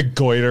cancer. Big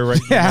goiter right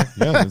Yeah.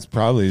 there. Yeah, it's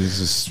probably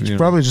just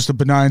Probably just a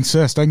benign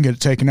cyst. I can get it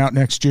taken out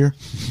next year.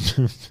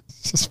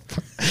 just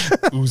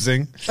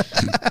oozing. It's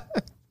like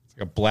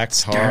a black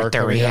tar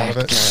coming out of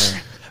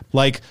it.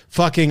 Like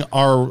fucking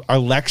our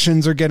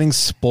elections are getting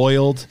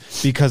spoiled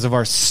because of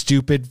our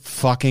stupid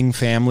fucking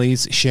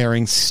families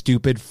sharing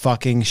stupid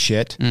fucking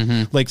shit.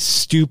 Like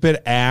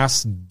stupid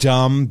ass,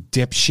 dumb,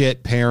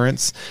 dipshit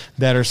parents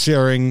that are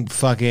sharing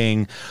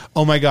fucking,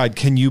 oh my God,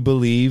 can you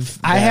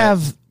believe that? I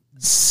have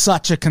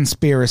such a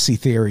conspiracy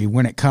theory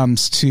when it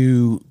comes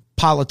to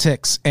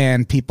politics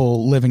and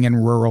people living in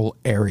rural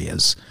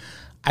areas.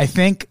 I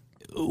think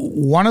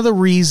one of the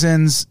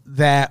reasons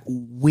that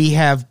we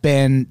have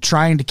been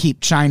trying to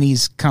keep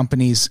Chinese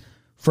companies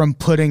from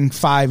putting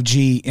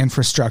 5G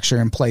infrastructure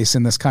in place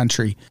in this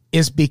country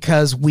is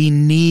because we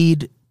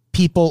need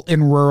people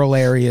in rural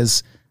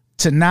areas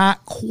to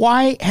not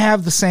quite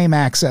have the same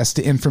access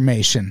to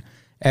information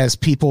as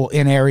people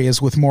in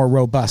areas with more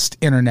robust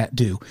internet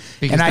do.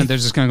 Because and then they're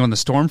just going to go on the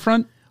storm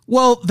front?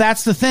 Well,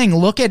 that's the thing.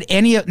 Look at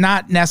any,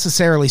 not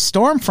necessarily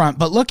Stormfront,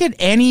 but look at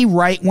any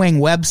right-wing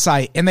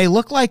website, and they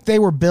look like they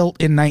were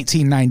built in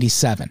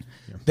 1997.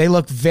 Yeah. They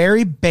look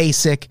very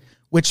basic,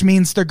 which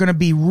means they're going to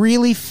be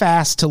really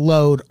fast to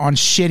load on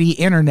shitty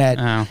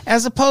internet,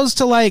 as opposed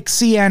to like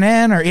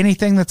CNN or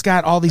anything that's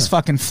got all these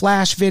fucking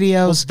flash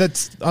videos. Well,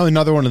 that's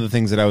another one of the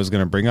things that I was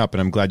going to bring up,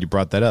 and I'm glad you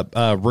brought that up.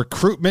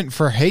 Recruitment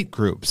for hate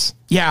groups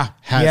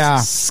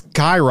has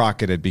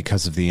skyrocketed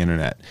because of the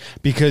internet,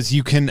 because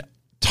you can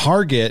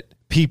target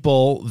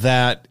people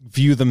that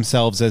view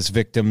themselves as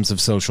victims of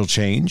social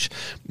change.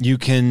 You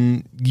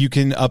can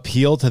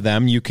appeal to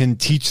them. You can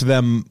teach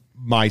them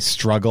my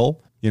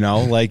struggle.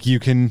 Like you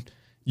can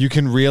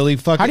really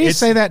fucking. How do you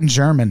say that in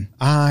German?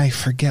 I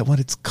forget what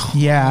it's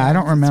called. Yeah, I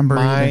don't remember.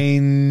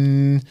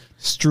 Mein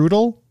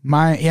strudel.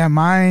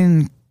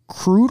 Mein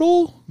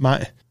krudel.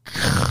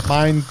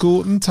 Mein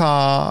guten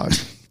Tag.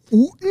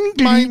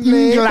 Mein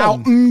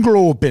Leben.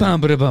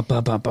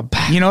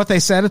 You know what they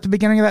said at the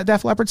beginning of that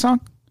Def Leppard song?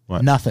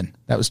 What? Nothing.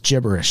 That was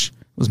gibberish.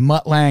 It was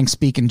Mutt Lange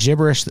speaking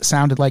gibberish that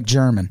sounded like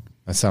German.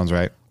 That sounds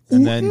right.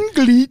 And then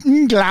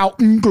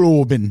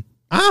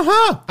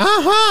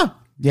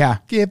yeah.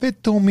 Give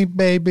it to me,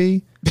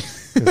 baby.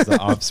 It's the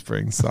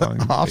Offspring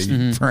song.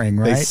 Offspring,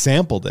 right? They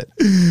sampled it.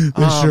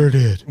 They sure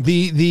did.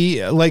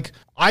 The like,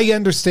 I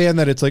understand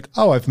that it's like,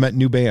 oh, I've met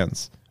new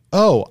bands.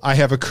 Oh, I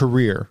have a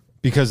career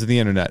because of the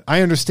internet.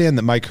 I understand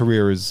that my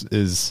career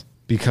is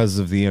because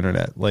of the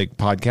internet, like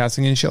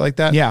podcasting and shit like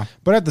that. Yeah.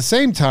 But at the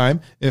same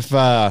time, if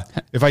I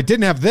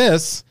didn't have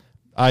this,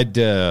 I'd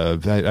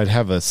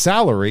have a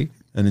salary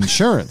and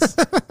insurance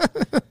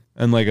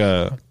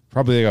and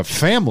probably a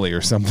family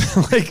or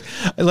something.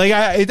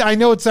 I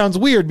know it sounds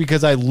weird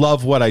because I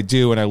love what I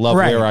do and I love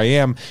where I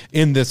am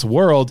in this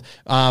world.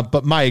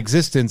 But my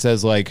existence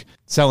as like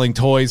selling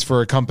toys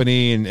for a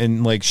company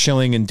and like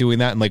shilling and doing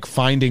that and like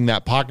finding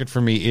that pocket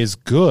for me is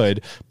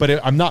good, but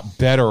I'm not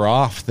better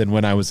off than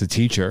when I was a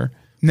teacher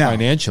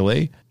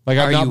financially. Like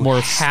I'm not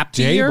more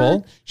happier?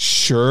 stable.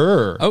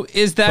 Sure. Oh,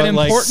 is that But,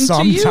 important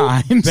like, to you?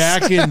 sometimes.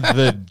 Back in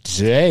the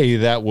day,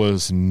 that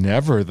was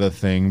never the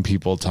thing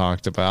people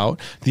talked about.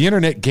 The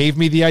internet gave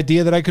me the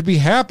idea that I could be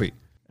happy.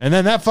 And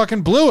then that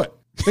fucking blew it.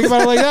 Think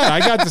about it like that. I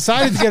got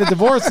decided to get a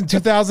divorce in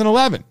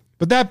 2011.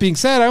 But that being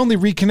said, I only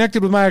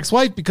reconnected with my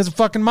ex-wife because of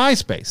fucking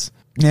MySpace.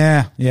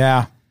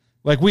 Yeah.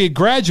 Like we had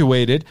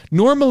graduated.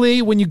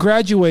 Normally, when you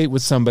graduate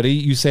with somebody,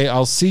 you say,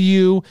 I'll see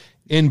you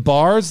in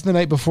bars the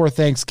night before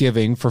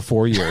Thanksgiving for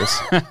 4 years.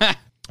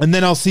 And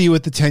then I'll see you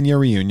at the 10-year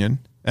reunion.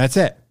 That's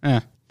it.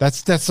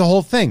 That's the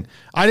whole thing.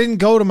 I didn't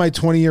go to my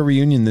 20-year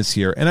reunion this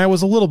year, and I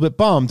was a little bit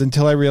bummed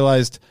until I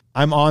realized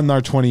I'm on our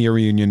 20-year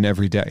reunion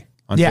every day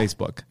on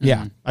Facebook.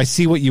 Yeah. I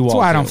see what you all That's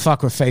why I do. don't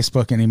fuck with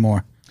Facebook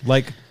anymore.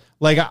 Like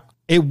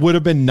it would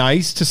have been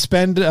nice to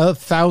spend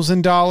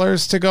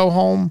 $1,000 to go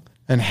home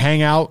and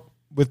hang out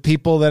with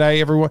people that I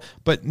ever want.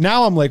 But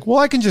now I'm like, well,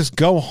 I can just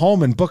go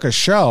home and book a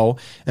show,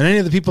 and any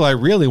of the people I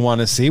really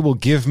want to see will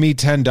give me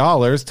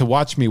 $10 to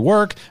watch me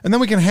work, and then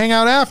we can hang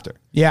out after.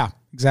 Yeah,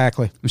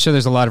 exactly. I'm sure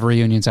there's a lot of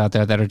reunions out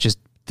there that are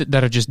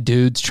just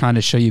dudes trying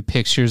to show you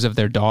pictures of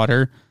their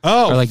daughter.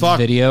 Oh, or like fuck.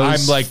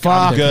 videos. I'm like,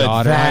 fuck I'm good.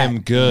 daughter. I am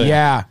good.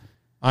 Yeah.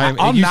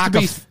 I'll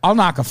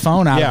knock a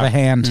phone out of a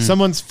hand.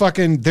 Someone's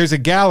fucking, there's a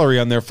gallery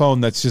on their phone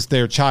that's just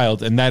their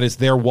child, and that is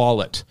their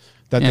wallet.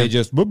 That they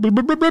just look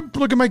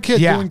at my kid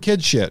doing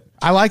kid shit.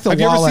 I like the Have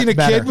you ever wallet seen a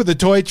better. kid with a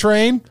toy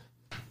train?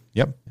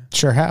 Yep.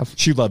 Sure have.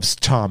 She loves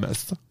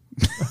Thomas.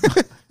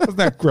 Isn't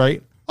that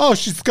great? Oh,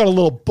 she's got a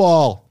little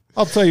ball.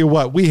 I'll tell you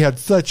what, we had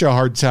such a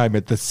hard time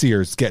at the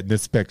Sears getting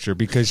this picture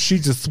because she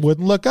just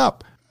wouldn't look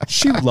up.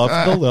 She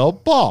loved the little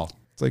ball.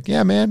 It's like,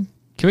 yeah, man.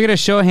 Can we get a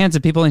show of hands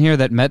of people in here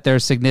that met their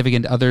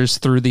significant others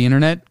through the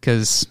internet?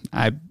 Because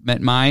I met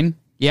mine.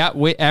 Yeah,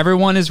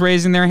 everyone is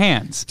raising their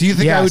hands. Do you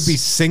think I would be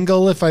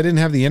single if I didn't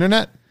have the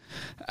internet?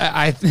 Look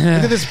at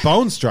this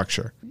bone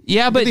structure.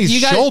 Yeah, Look but at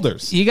these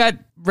shoulders. You got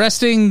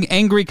resting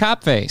angry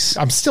cop face.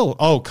 I'm still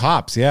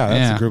cops. Yeah,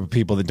 that's a group of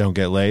people that don't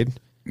get laid.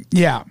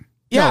 Yeah.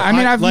 Yeah, No, I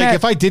mean, I've met...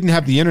 if I didn't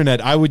have the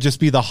internet, I would just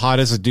be the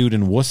hottest dude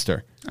in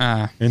Worcester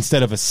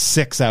instead of a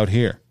 6 out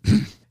here.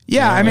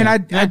 Yeah, I mean, I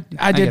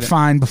get did it.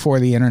 fine before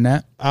the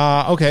internet.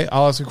 Okay,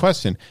 I'll ask a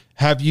question.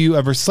 Have you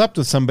ever slept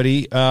with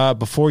somebody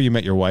before you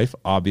met your wife,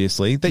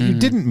 obviously, that you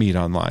didn't meet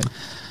online,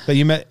 that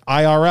you met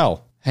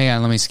IRL? Hang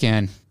on, let me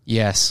scan.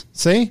 Yes.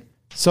 See?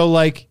 So,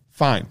 like,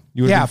 fine.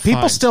 You would've Yeah, been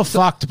people fine. still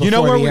fucked before You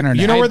know where the internet.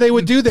 You know where they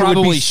would do? They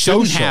Probably would be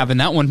shouldn't social. have in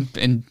that one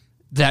in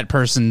that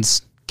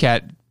person's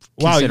cat.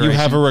 Wow, you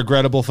have a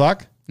regrettable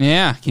fuck?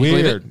 Yeah. Can you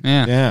believe Weird.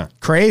 it? Yeah.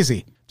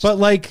 Crazy. But,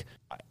 like,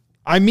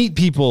 I meet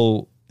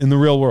people in the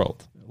real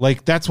world.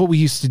 Like, that's what we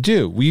used to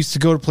do. We used to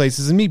go to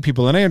places and meet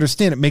people, and I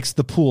understand it makes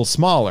the pool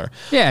smaller.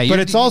 Yeah, but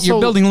it's also you're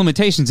building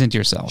limitations into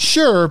yourself.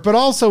 Sure, but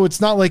also it's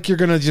not like you're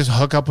going to just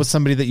hook up with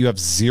somebody that you have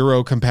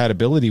zero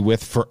compatibility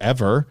with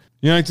forever.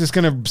 You're not just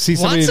going to see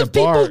somebody Lots in a of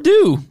people bar.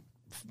 do.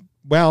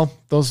 Well,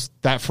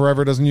 that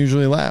forever doesn't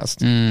usually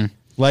last.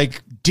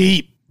 Like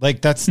deep.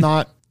 Like that's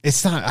not.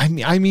 It's not.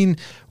 I mean,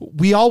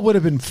 we all would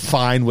have been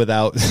fine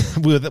without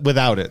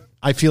it.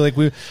 I feel like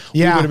we would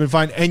have been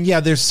fine. And yeah,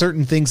 there's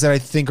certain things that I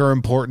think are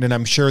important, and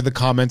I'm sure the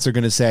comments are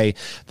going to say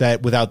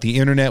that without the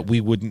internet,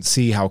 we wouldn't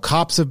see how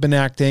cops have been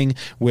acting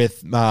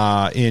with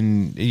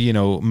in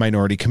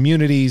minority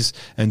communities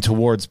and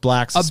towards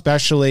blacks,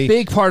 especially.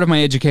 Big part of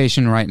my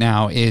education right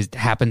now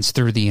happens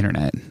through the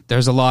internet.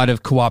 There's a lot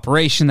of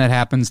cooperation that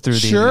happens through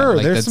the internet. Sure,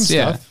 Like, there's some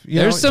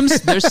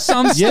stuff. There's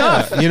some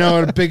stuff. Yeah, you know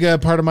what a big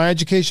part of my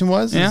education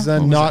was? Yeah? Is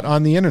What was not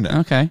on the internet.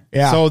 Okay.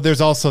 Yeah. So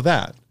there's also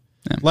that.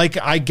 Like,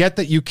 I get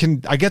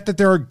that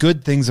there are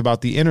good things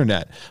about the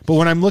internet, but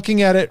when I'm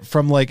looking at it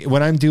from like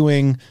when I'm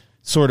doing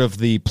sort of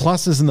the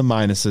pluses and the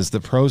minuses, the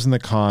pros and the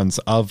cons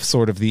of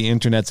sort of the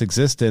internet's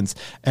existence,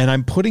 and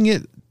I'm putting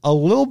it a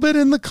little bit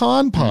in the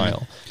con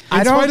pile.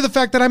 In spite of the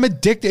fact that I'm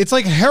addicted. It's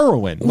like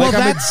heroin. Like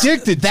I'm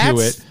addicted to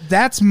it.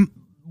 That's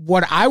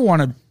what I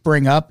want to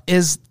bring up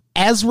is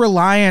as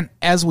reliant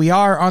as we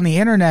are on the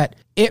internet,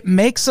 it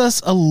makes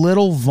us a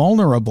little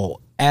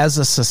vulnerable as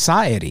a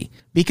society,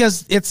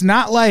 because it's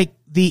not like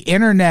the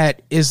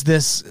internet is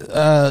this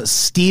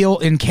steel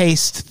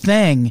encased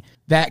thing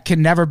that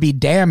can never be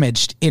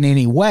damaged in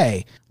any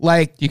way.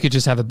 Like, You could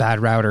just have a bad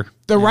router.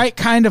 the right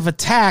kind of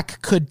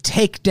attack could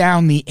take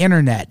down the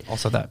internet,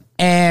 Also that.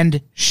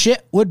 and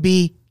shit would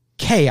be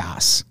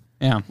chaos.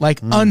 Yeah. Like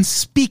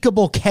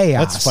unspeakable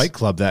chaos. Let's Fight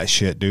Club that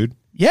shit, dude.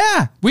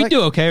 Yeah. We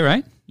do okay,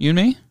 right? You and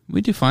me?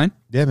 We do fine.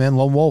 Yeah, man.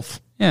 Lone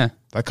Wolf. Yeah.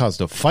 That caused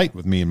a fight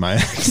with me and my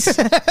ex.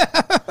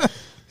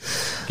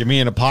 Give me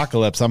an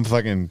apocalypse. I'm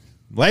fucking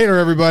later,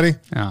 everybody.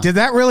 Did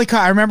that really?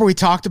 I remember we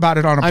talked about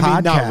it on a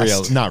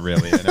podcast. Mean, not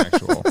really an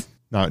actual,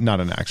 not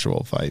an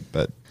actual fight,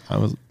 but I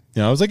was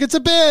like, it's a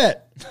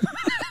bit.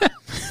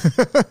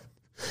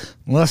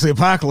 Unless the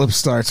apocalypse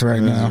starts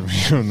right now.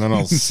 And then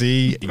I'll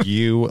see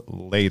you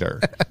later.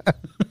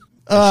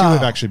 She would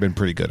have actually been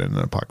pretty good in an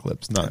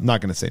apocalypse. Not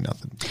going to say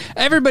nothing.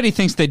 Everybody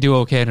thinks they do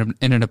okay in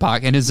an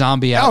apocalypse, in a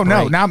zombie Oh outbreak.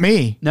 no, not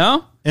me.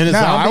 No? In a No,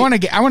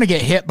 zombie, I want to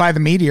get hit by the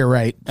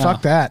meteorite.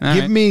 Fuck that. All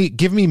right.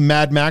 give me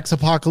Mad Max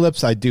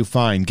apocalypse. I'd do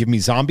fine. Give me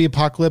zombie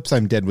apocalypse.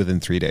 I'm dead within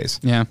 3 days.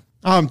 Yeah.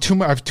 I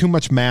have too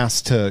much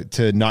mass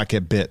to not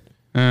get bit.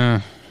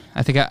 I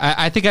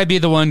think I'd be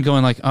the one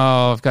going like,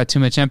 oh, I've got too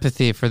much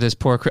empathy for this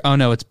poor. Oh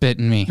no, it's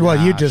bitten me.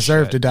 Well, you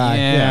deserve to die.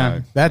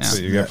 Yeah. That's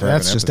what you get for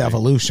having just empathy.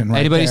 evolution. Right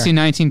Anybody there. see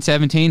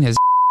 1917? His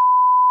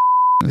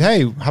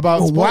Hey, how about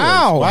spoilers?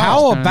 Wow,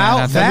 how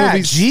about That that?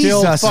 movie's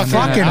still Jesus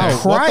fucking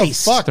out. What the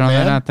Christ. fuck, throwing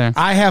man? that out there.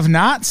 I have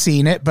not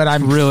seen it, but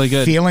I'm really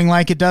good. feeling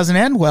like it doesn't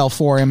end well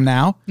for him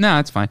now. No,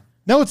 it's fine.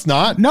 No, it's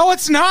not. No,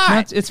 it's not.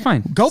 No, it's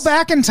fine. Go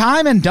back in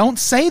time and don't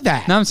say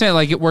that. No, I'm saying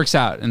like it works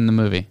out in the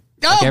movie.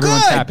 Oh, Like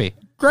everyone's good. happy.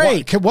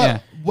 Great. What? Yeah.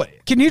 What?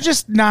 Can you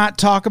just not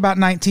talk about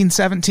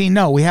 1917?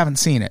 No, we haven't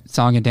seen it.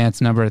 Song and dance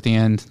number at the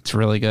end. It's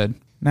really good.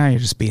 Now you're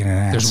just being an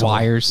asshole. There's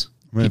wires.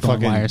 I'm gonna People on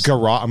fucking wires.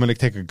 garrote. I'm gonna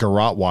take a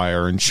garrote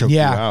wire and choke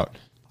Yeah. you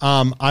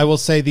out. I will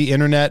say the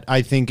internet,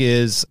 I think,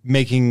 is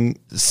making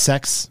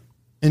sex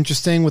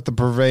interesting with the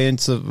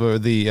prevalence of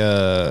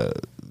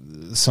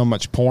so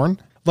much porn.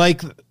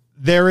 Like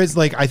there is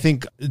I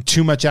think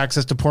too much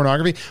access to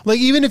pornography. Like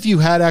even if you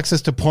had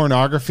access to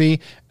pornography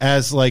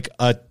as like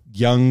a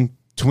young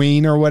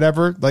tween or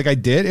whatever, like I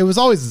did, it was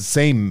always the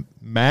same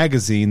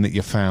magazine that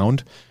you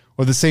found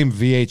or the same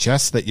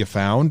VHS that you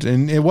found,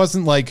 and it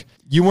wasn't like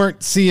you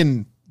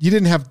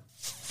didn't have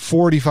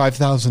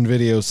 45,000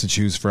 videos to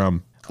choose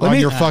from on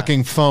your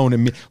fucking phone.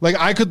 And like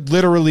I could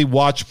literally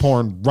watch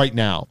porn right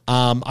now.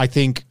 I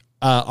think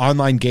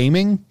online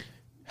gaming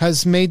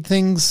has made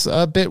things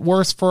a bit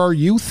worse for our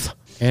youth.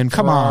 And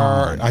Come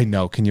on. I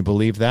know. Can you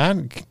believe that?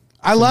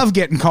 I love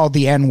getting called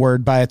the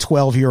N-word by a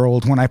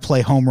 12-year-old when I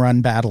play Home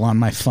Run Battle on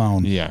my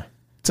phone. Yeah.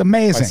 It's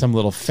amazing. By some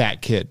little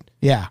fat kid.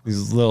 Yeah.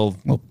 These little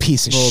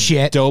piece of little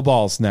shit. dough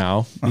balls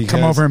now. Come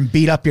because- over and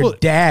beat up your Well,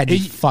 dad, you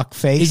it-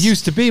 fuckface. It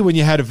used to be when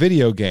you had a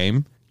video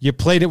game, you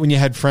played it when you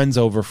had friends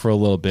over for a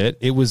little bit.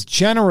 It was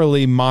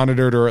generally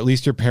monitored, or at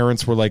least your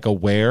parents were like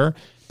aware.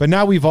 But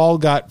now we've all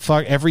got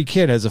every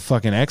kid has a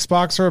fucking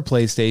Xbox or a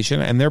PlayStation,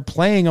 and they're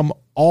playing them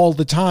all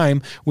the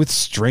time with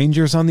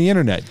strangers on the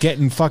internet,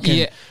 getting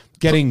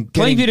Playing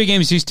video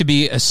games used to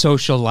be a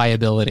social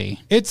liability.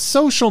 It's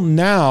social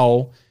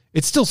now.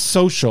 it's still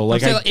social.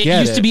 Like I it get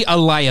used to be a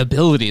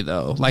liability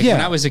though. Like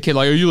when I was a kid,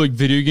 like, are you like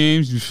video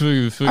games? I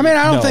mean,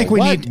 I don't think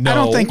we need. I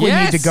don't think we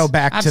need to go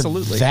back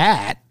absolutely. to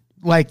that.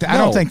 Like, I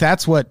don't think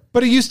that's what.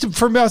 But it used to,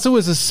 for us, it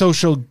was a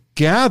social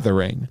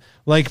gathering.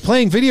 Like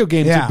playing video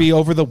games would be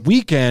over the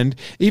weekend.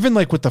 Even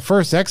like with the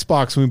first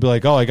Xbox, we'd be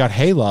like, oh, I got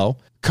Halo.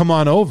 Come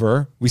on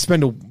over. We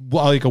spend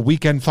a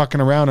weekend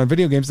fucking around on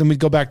video games, then we'd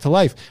go back to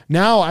life.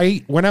 Now,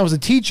 when I was a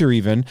teacher,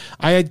 even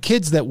I had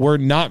kids that were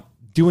not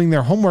doing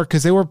their homework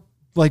because they were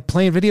like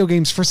playing video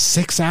games for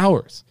 6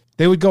 hours.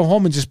 They would go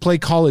home and just play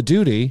Call of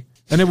Duty,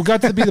 and it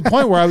got to be the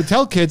point where I would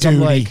tell kids, I'd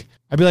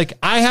be like,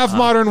 I have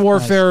Modern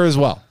Warfare as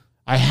well.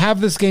 I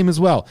have this game as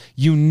well.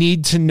 You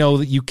need to know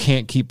that you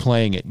can't keep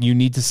playing it. You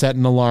need to set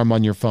an alarm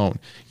on your phone.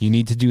 You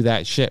need to do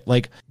that shit.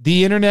 Like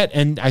the internet,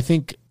 and I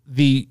think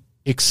the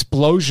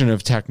explosion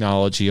of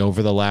technology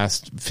over the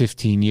last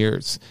 15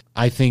 years,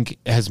 I think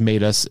has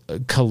made us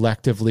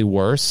collectively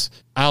worse,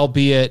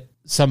 albeit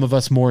some of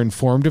us more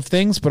informed of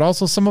things, but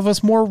also some of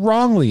us more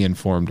wrongly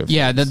informed of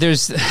things.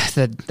 There's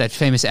that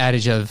famous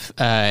adage of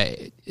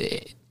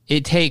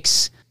it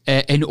takes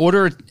an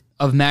order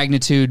of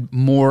magnitude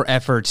more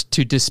effort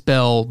to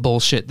dispel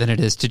bullshit than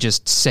it is to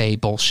just say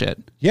bullshit.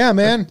 Yeah,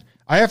 man.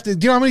 I have to,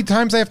 do you know how many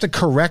times I have to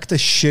correct a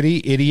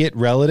shitty idiot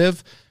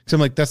relative? Because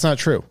I'm like, that's not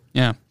true.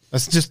 Yeah.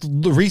 Let's just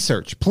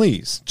research,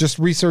 please. Just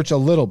research a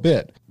little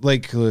bit.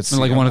 Like, let's see.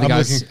 Like one of the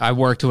guys I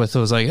worked with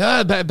was like,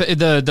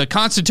 the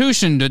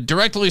Constitution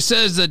directly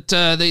says that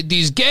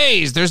these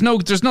gays, there's no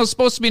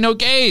supposed to be no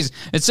gays.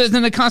 It says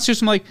in the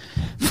Constitution. I'm like,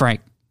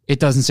 Frank, it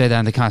doesn't say that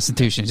in the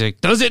Constitution. He's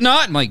like, does it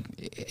not? I'm like,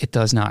 it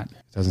does not.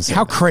 It doesn't say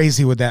How that.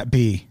 crazy would that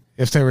be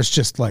if there was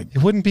just like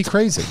It wouldn't be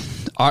crazy.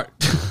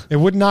 It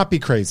would not be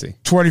crazy.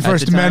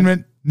 21st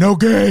Amendment, no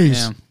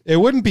gays. Yeah. It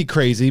wouldn't be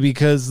crazy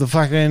because the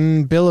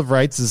fucking Bill of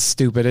Rights is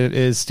stupid. It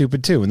is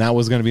stupid too. And that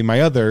was going to be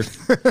my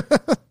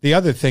the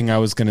other thing I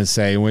was going to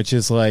say, which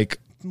is like,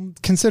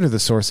 consider the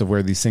source of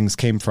where these things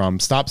came from.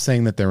 Stop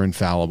saying that they're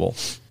infallible.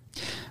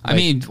 I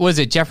mean, was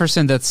it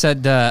Jefferson that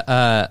said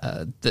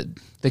the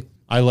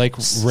I like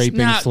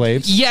raping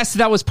slaves? Yes,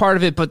 that was part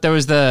of it, but there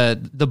was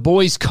the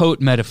boy's coat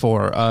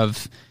metaphor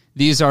of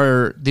these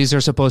are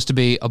supposed to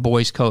be a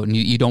boy's coat, and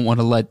you don't want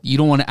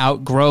to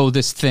outgrow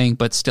this thing,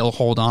 but still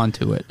hold on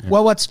to it.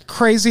 Well, what's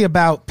crazy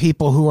about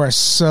people who are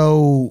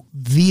so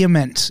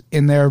vehement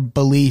in their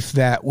belief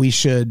that we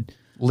should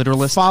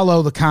Literalist?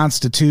 follow the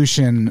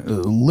Constitution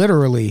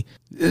literally,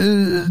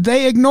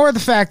 they ignore the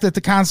fact that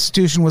the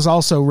Constitution was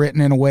also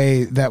written in a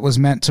way that was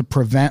meant to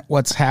prevent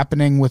what's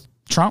happening with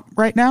Trump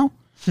right now.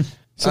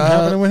 Something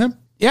happening with him?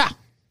 Yeah,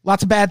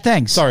 lots of bad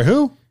things. Sorry,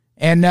 who?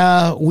 And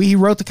we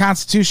wrote the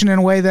Constitution in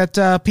a way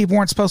that people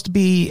weren't supposed to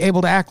be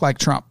able to act like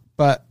Trump.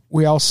 But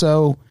we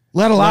also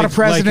let a lot of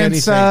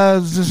presidents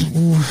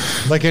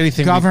like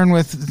anything govern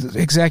with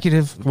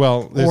executive there's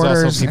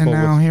orders. also people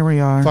and now with here we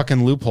are.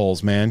 fucking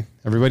loopholes, man.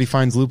 Everybody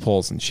finds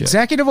loopholes and shit.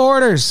 Executive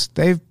orders.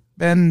 They've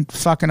been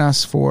fucking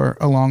us for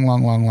a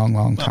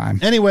long time.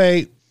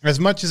 Anyway, as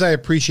much as I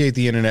appreciate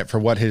the internet for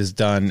what it has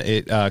done,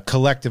 it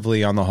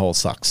collectively on the whole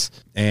sucks.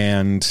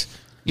 And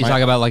You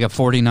talk about like a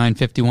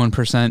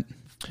 49-51%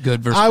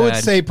 good versus I would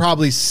bad. say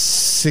probably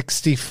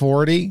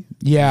 60-40.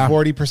 Yeah.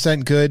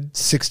 40% good,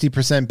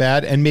 60%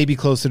 bad, and maybe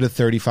closer to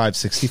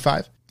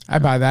 35-65. I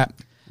buy that.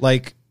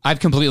 Like, I've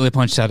completely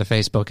punched out of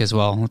Facebook as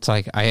well. It's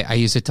like I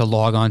use it to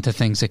log on to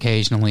things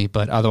occasionally,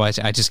 but otherwise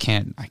I just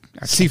can't. I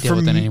can't deal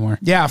with it anymore.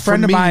 Yeah, a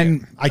friend for of me,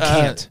 mine. I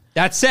can't.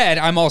 That said,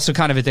 I'm also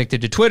kind of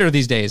addicted to Twitter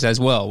these days as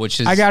well, which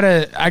is I got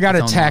a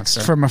own text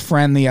monster. from a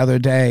friend the other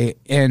day,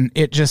 and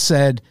it just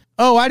said,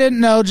 "Oh, I didn't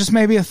know. Just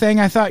maybe a thing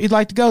I thought you'd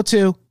like to go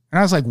to." And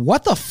I was like,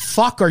 "What the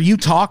fuck are you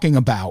talking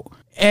about?"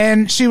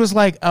 And she was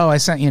like, "Oh, I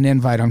sent you an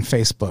invite on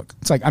Facebook."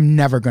 It's like, I'm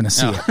never going to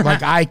see it.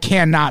 Like, I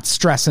cannot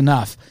stress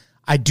enough.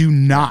 I do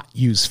not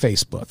use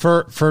Facebook.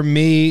 For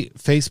me,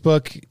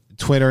 Facebook,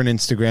 Twitter, and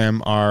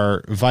Instagram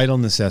are vital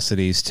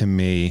necessities to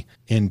me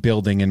in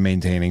building and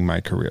maintaining my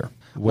career.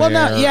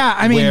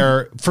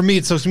 Where for me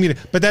it's social media,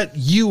 but that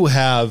you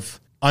have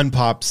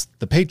Unpops,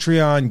 the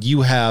Patreon,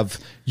 you have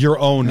your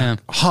own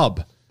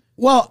hub.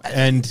 Well,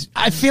 and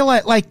I feel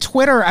like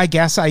Twitter, I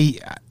guess I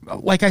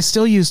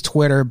still use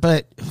Twitter,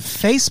 but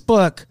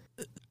Facebook,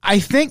 I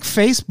think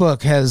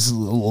Facebook has a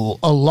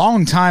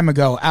long time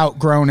ago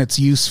outgrown its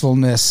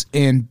usefulness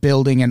in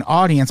building an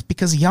audience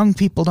because young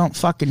people don't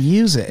fucking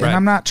use it. Right. And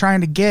I'm not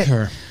trying to get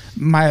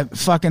my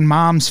fucking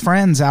mom's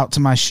friends out to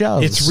my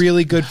shows. it's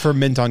really good for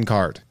mint on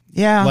card.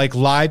 Yeah. Like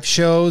live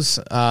shows,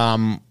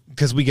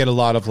 because we get a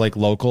lot of like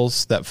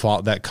locals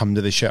that come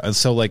to the show. And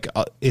so like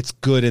it's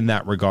good in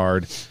that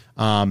regard.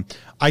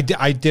 I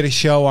did a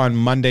show on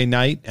Monday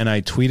night and I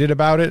tweeted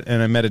about it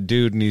and I met a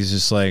dude and he's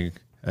just like,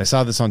 I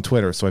saw this on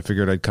Twitter, so I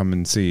figured I'd come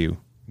and see you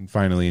and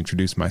finally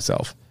introduce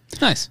myself.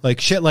 nice.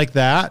 Like shit like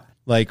that.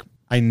 Like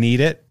I need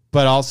it,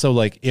 but also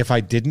like if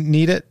I didn't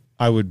need it,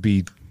 I would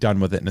be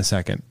done with it in a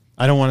second.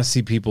 I don't want to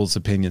see people's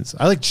opinions.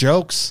 I like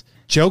jokes.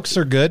 Jokes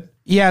are good.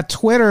 Yeah,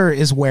 Twitter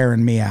is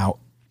wearing me out.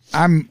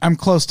 I'm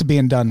close to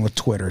being done with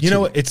Twitter. You too.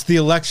 know, it's the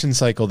election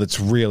cycle that's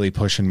really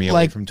pushing me away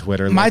Like, from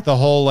Twitter. Like the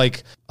whole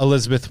like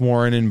Elizabeth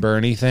Warren and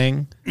Bernie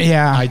thing.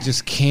 Yeah. I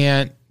just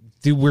can't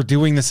do. We're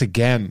doing this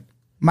again.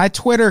 My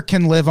Twitter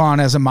can live on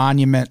as a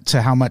monument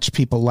to how much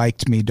people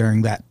liked me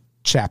during that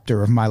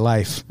chapter of my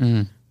life.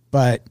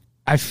 But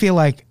I feel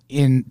like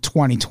in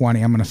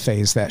 2020, I'm going to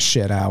phase that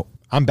shit out.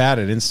 I'm bad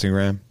at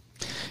Instagram.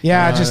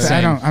 Yeah,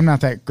 I'm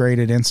not that great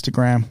at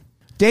Instagram.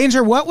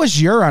 Danger, what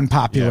was your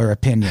unpopular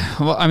opinion?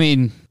 Well, I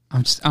mean,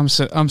 I'm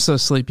so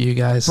sleepy, you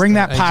guys. Bring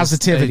that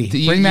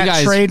positivity. Bring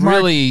that trademark.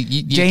 Really,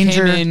 you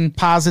Danger came in,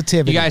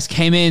 positivity. You guys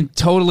came in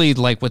totally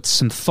like with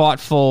some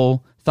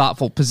thoughtful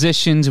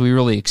positions. We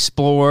really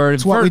explored.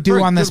 It's what we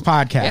do on this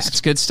podcast. Yeah,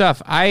 it's good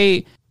stuff.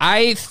 I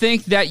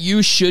think that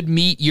you should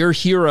meet your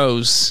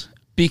heroes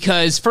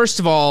because, first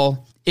of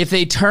all, if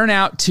they turn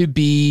out to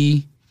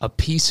be a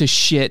piece of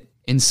shit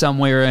in some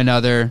way or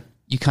another,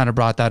 you kind of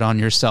brought that on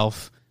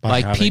yourself. By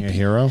like having a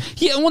hero?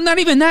 Yeah, well, not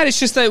even that. It's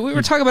just that we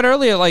were talking about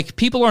earlier. Like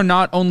people are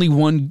not only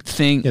one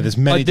thing. Yeah, there's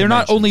many. Like, they're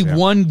not only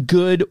one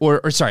good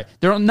or sorry,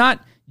 they're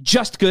not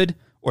just good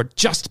or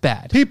just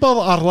bad. People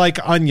are like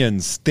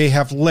onions. They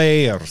have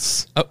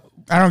layers. Oh,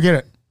 I don't get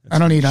it. I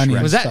don't eat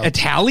onions. was that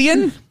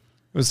Italian? It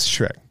was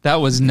Shrek. That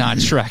was not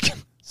Shrek.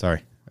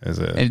 Sorry. He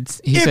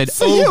said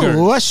It's ogre.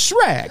 you, a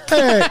Shrek.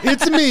 Hey,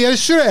 it's me, a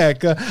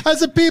Shrek.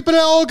 As a people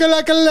that ogre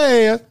like a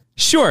layer.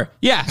 Sure.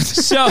 Yeah.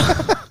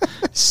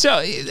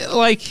 So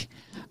like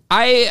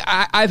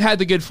I've had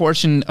the good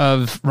fortune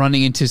of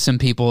running into some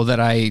people that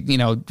I,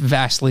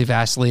 vastly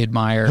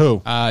admire.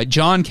 Who?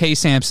 John K.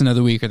 Sampson of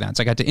the Weaker Thans.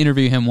 I got to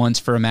interview him once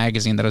for a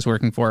magazine that I was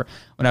working for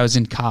when I was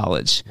in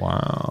college.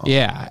 Wow.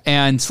 Yeah.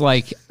 And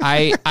like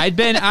I'd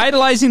been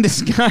idolizing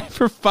this guy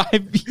for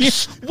 5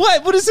 years.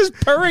 What is this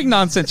purring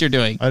nonsense you're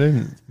doing? I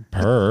didn't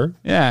purr.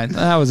 Yeah,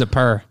 that was a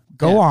purr.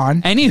 Go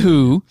on.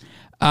 Anywho,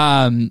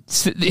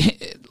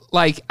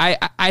 like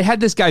I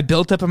had this guy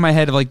built up in my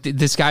head of like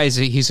this guy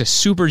he's a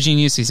super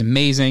genius, he's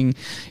amazing,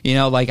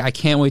 like I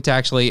can't wait to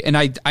actually. And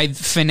I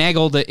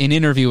finagled an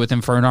interview with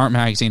him for an art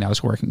magazine I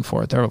was working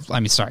for.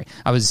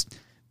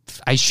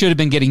 I should have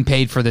been getting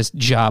paid for this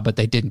job, but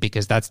they didn't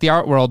because that's the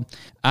art world.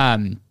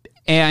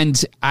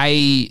 And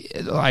I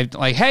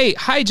like, hey,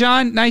 hi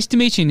John, nice to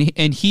meet you.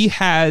 And he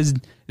has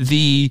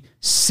the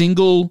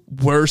single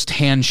worst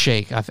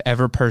handshake I've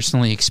ever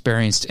personally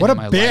experienced in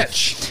my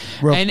life.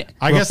 And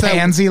I guess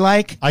pansy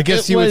like. I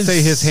guess you would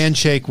say his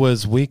handshake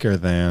was weaker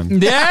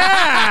than.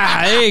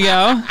 Yeah, there you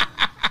go.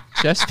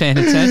 Just paying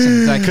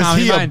attention. Because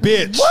he a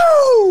bitch.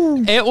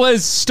 Woo! It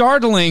was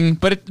startling,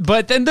 but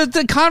then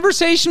the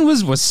conversation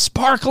was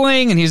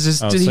sparkling, and he's just.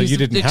 So you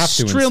didn't have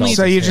to insult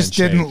So you just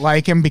didn't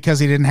like him because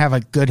he didn't have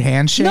a good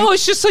handshake? No,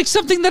 it's just like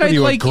something that I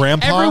like.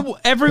 Grandpa?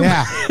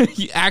 Yeah.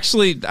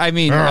 Actually, I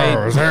mean,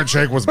 his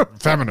handshake was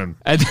feminine.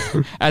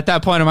 At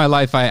that point in my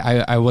life,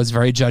 I was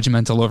very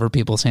judgmental over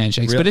people's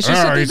handshakes. But it's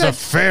just he's a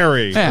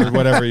fairy or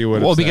whatever you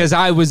would have said. Because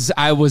I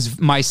was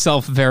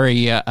myself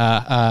very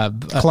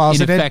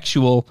closeted,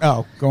 ineffectual.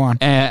 Oh, go on.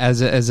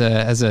 As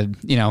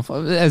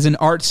an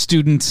art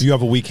student. Do you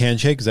have a weak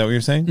handshake? Is that what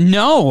you're saying?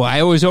 No,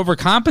 I always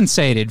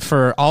overcompensated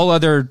for all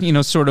other,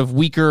 sort of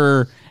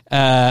weaker.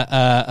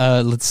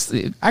 Let's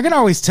see. I can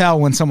always tell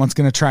when someone's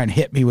going to try and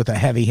hit me with a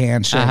heavy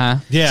handshake.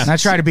 Yeah, and I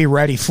try to be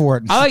ready for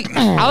it.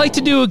 I like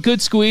to do a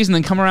good squeeze and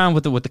then come around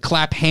with the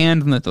clap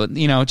hand and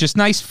the just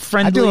nice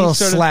friendly. I do a little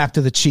sort slap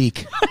to the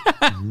cheek.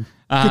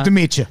 Good to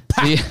meet you.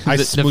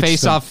 The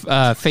face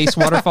off face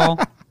waterfall.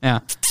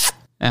 Yeah.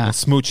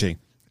 Smooching.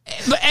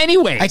 But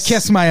anyway, I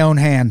kiss my own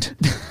hand.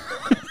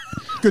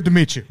 Good to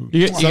meet you.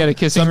 You got a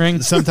kissing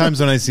ring? Sometimes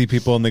when I see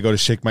people and they go to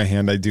shake my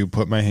hand, I do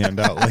put my hand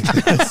out like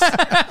this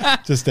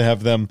just to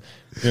have them,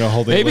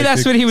 hold it. Maybe like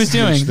that's what he was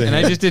doing, and I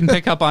hand. just didn't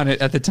pick up on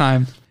it at the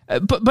time.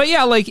 But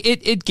yeah, like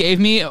it gave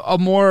me a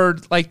more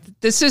like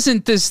this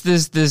isn't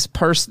this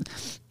person.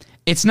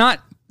 It's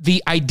not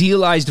the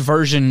idealized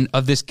version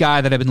of this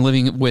guy that I've been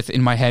living with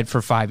in my head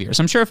for 5 years.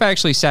 I'm sure if I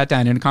actually sat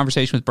down in a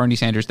conversation with Bernie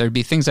Sanders, there'd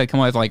be things I'd come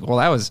up with like, well,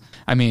 that was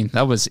a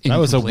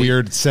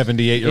weird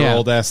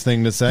 78-year-old ass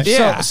thing to say.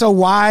 Yeah. So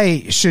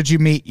why should you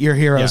meet your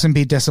heroes and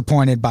be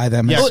disappointed by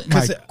them? Yeah, is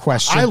my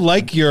question. I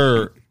like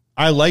your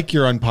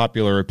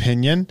unpopular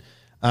opinion.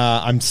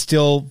 I'm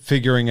still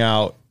figuring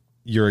out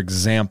your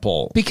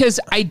example because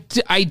I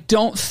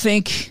don't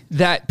think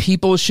that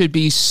people should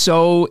be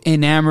so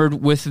enamored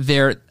with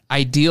their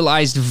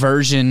idealized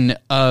version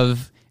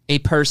of a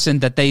person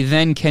that they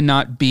then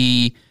cannot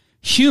be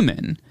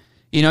human.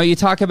 You were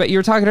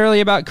talking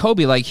earlier about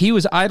Kobe, like he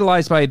was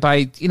idolized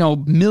by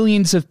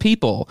millions of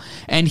people,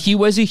 and he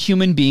was a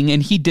human being,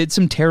 and he did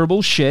some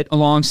terrible shit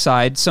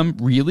alongside some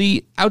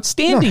really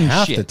outstanding you don't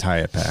have shit. to tie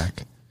it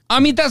back. I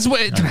mean, that's what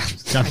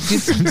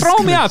throw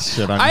me off.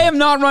 I am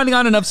not running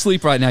on enough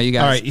sleep right now, you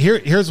guys. All right,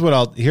 here's what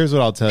I'll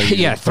tell you.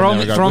 Yeah,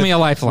 throw me a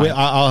lifeline.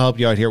 I'll help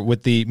you out here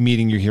with the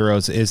meeting your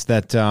heroes. Is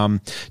that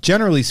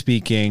generally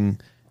speaking,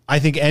 I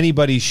think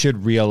anybody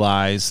should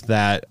realize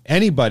that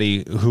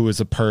anybody who is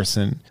a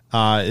person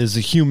is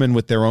a human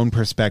with their own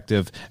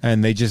perspective,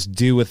 and they just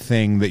do a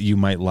thing that you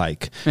might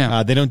like.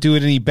 Yeah. They don't do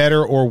it any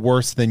better or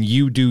worse than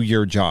you do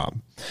your job.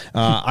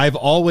 I've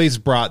always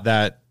brought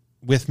that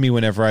with me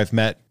whenever I've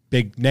met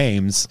big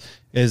names,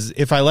 is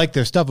if I like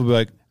their stuff, I'll be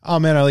like, oh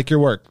man, I like your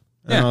work.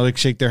 And Yeah. I'll like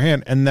shake their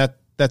hand, and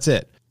that's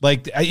it.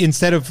 Like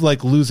instead of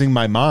like losing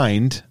my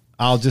mind,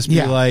 I'll just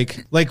be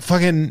like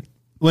fucking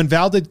when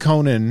Val did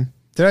Conan.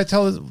 Did I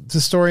tell the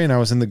story? And I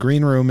was in the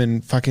green room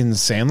and fucking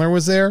Sandler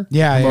was there.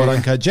 Yeah, about yeah.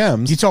 Uncut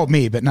Gems. You told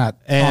me, but not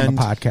on And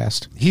the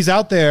podcast. He's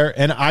out there,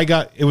 and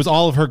it was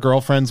all of her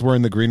girlfriends were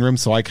in the green room,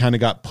 so I kind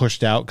of got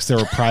pushed out because there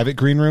were private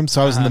green rooms.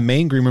 So I was in the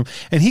main green room,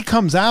 and he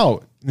comes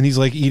out, and he's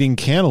like eating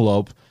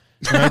cantaloupe.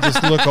 And I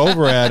just look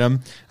over at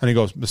him, and he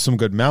goes, "Some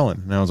good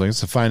melon." And I was like,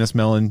 "It's the finest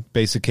melon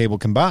basic cable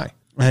can buy."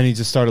 And he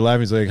just started laughing.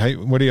 He's like, "Hey,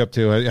 what are you up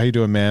to? How you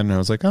doing, man?" And I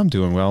was like, "I'm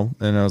doing well."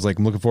 And I was like,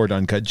 "I'm looking forward to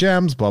Uncut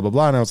Gems, blah, blah,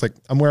 blah." And I was like,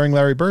 "I'm wearing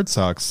Larry Bird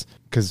socks,"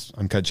 because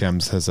Uncut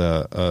Gems has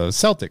a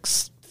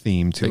Celtics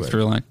theme to Big it.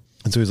 through line.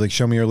 And so he's like,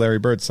 "Show me your Larry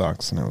Bird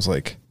socks." And I was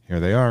like, "Here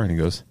they are." And he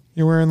goes,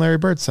 "You're wearing Larry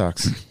Bird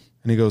socks."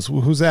 And he goes,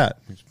 "Well, who's that?"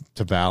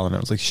 To Val. And I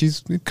was like,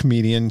 "She's a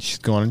comedian. She's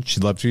going,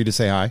 she'd love for you to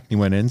say hi." He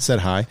went in, said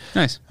hi.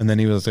 Nice. And then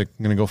he was like,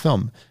 "I'm going to go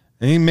film."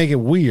 And he didn't make it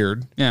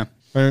weird. Yeah.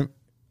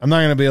 I'm not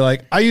going to be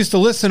like, "I used to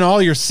listen to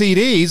all your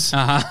CDs."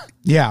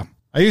 Yeah.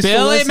 I used to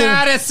Billy listen.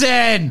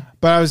 Madison.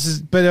 But I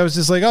was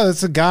just like, "Oh,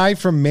 that's a guy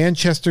from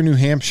Manchester, New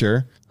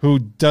Hampshire who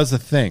does a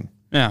thing.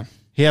 Yeah.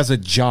 He has a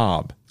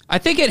job." I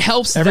think it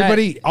helps.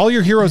 Everybody, all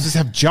your heroes just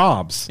have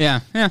jobs. Yeah.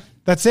 Yeah.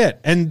 That's it.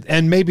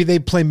 And maybe they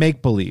play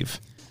make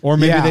believe, or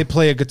maybe Yeah. they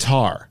play a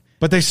guitar,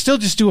 but they still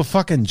just do a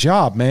fucking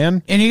job,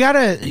 man. And you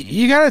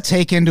gotta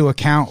take into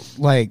account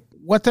like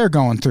what they're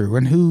going through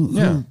and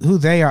who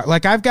they are.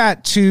 Like I've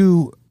got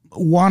two.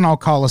 One I'll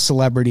call a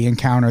celebrity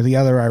encounter. The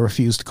other I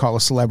refuse to call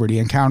a celebrity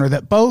encounter.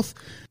 That both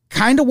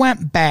kind of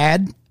went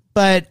bad,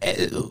 but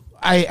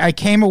I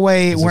came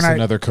away Is when this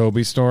another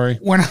Kobe story?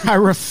 when I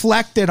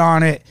reflected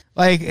on it.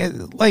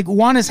 Like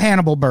one is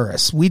Hannibal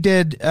Buress. We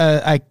did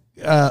I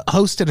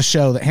hosted a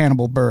show that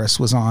Hannibal Buress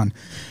was on,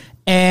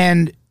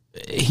 and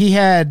he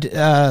had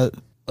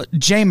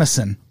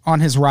Jameson on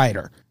his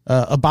rider,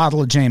 a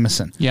bottle of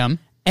Jameson. Yum.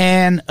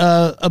 And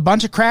a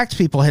bunch of cracked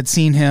people had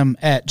seen him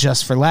at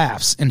Just for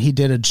Laughs, and he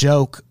did a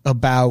joke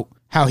about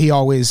how he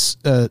always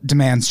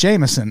demands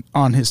Jameson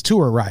on his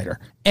tour rider.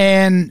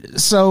 And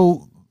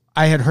so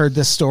I had heard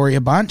this story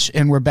a bunch,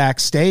 and we're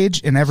backstage,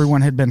 and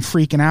everyone had been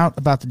freaking out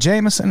about the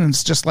Jameson, and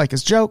it's just like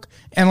his joke.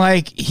 And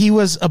like he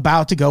was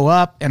about to go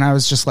up, and I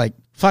was just like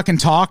fucking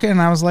talking,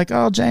 and I was like,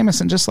 "Oh,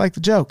 Jameson, just like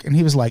the joke." And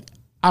he was like,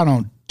 "I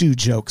don't do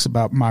jokes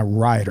about my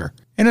rider."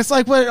 And it's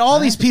like, well, all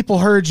these people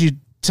heard you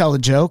tell a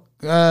joke.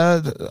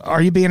 Are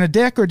you being a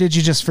dick, or did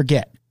you just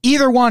forget?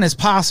 Either one is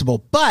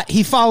possible. But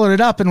he followed it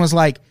up and was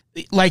like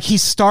he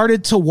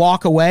started to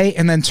walk away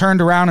and then turned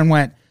around and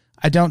went,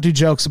 "I don't do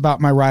jokes about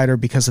my rider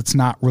because it's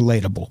not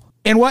relatable."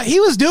 And what he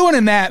was doing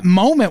in that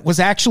moment was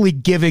actually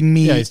giving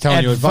me he's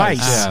telling you advice.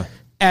 Yeah.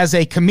 as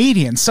a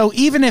comedian. So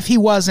even if he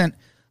wasn't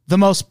the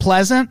most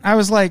pleasant, I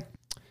was like,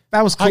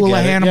 that was cool get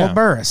of it, Hannibal yeah.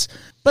 Buress.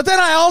 But then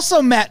I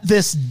also met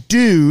this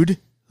dude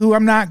who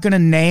I'm not going to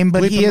name,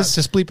 but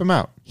Just bleep him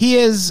out. he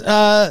is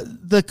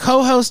the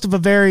co-host of a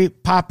very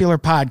popular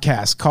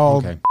podcast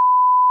called Okay.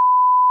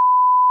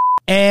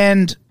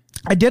 And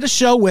I did a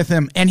show with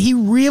him, and he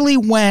really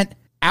went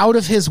out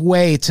of his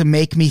way to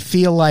make me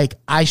feel like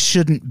I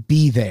shouldn't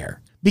be there,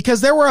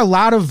 because there were a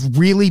lot of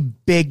really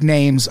big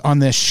names on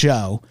this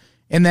show.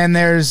 And then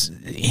there's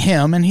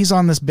him, and he's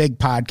on this big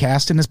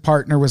podcast, and his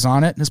partner was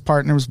on it, and his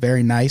partner was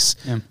very nice.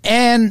 Yeah.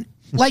 And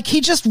like,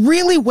 he just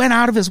really went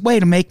out of his way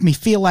to make me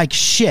feel like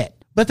shit.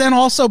 But then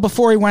also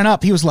before he went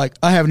up, he was like,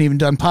 "I haven't even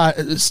done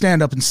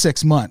stand up in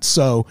 6 months.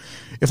 So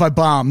if I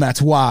bomb,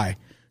 that's why,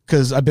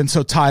 because I've been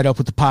so tied up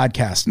with the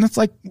podcast." And it's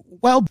like,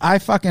 well, I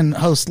fucking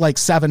host like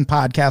 7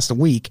 podcasts a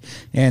week,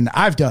 and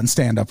I've done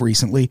stand up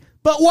recently,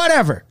 but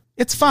whatever.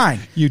 It's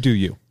fine. You do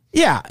you.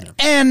 Yeah.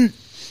 And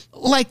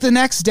like the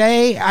next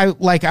day, I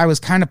was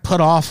kind of put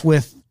off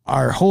with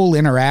our whole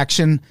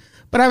interaction,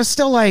 but I was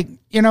still like,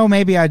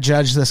 maybe I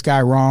judged this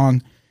guy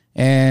wrong,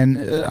 and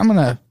I'm going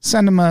to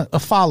send him a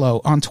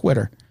follow on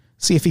Twitter,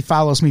 see if he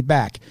follows me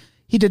back.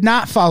 He did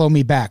not follow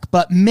me back,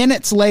 but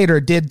minutes later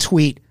did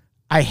tweet,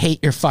 "I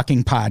hate your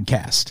fucking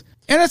podcast."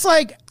 And it's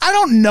like, I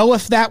don't know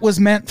if that was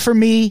meant for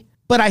me,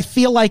 but I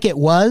feel like it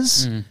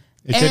was.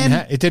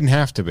 It didn't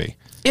have to be.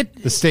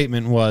 It The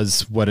statement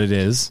was what it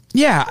is.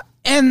 Yeah.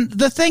 And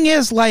the thing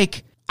is,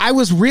 like, I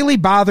was really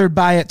bothered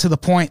by it to the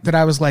point that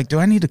I was like, do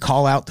I need to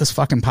call out this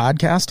fucking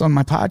podcast on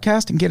my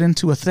podcast and get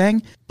into a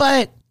thing?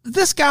 But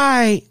this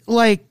guy,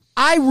 like,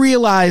 I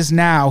realize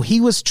now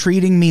he was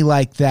treating me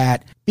like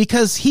that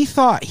because he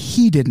thought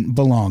he didn't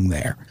belong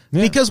there.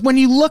 Yeah. Because when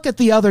you look at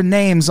the other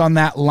names on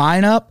that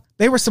lineup,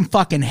 they were some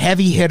fucking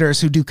heavy hitters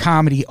who do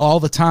comedy all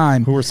the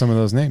time. Who were some of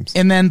those names?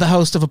 And then the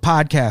host of a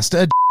podcast,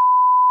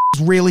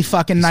 was really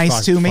fucking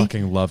nice to me.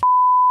 Fucking love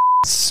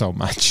so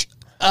much.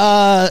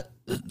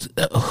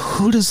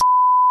 Who does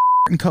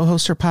fucking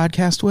co-host her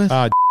podcast with?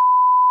 God,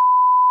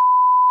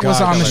 was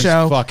on the she's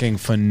show. Fucking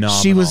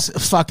phenomenal. She was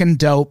fucking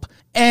dope.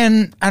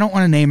 And I don't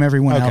want to name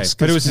everyone okay, else.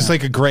 but it was just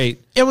like a great.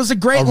 it was a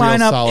great a real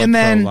lineup, solid and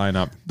then pro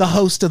lineup. the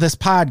host of this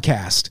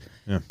podcast.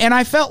 Yeah. And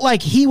I felt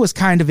like he was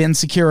kind of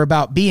insecure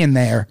about being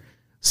there,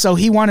 so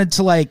he wanted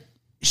to like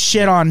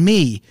shit on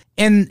me.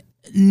 And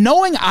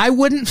knowing I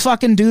wouldn't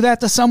fucking do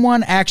that to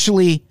someone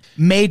actually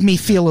made me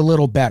feel a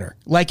little better.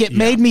 Like it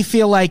made me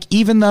feel like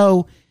even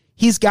though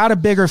he's got a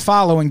bigger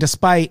following,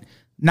 despite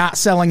not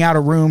selling out a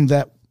room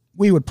that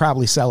we would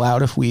probably sell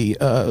out if we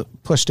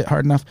pushed it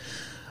hard enough,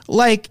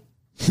 like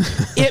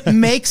it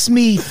makes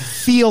me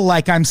feel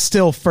like I'm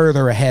still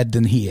further ahead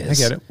than he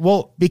is. I get it.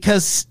 Well,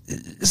 Because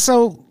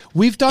so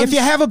we've done. if you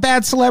have a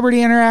bad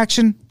celebrity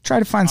interaction, try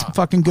to find some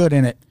fucking good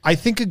in it. I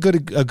think a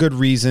good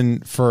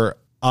reason for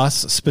us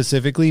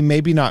specifically,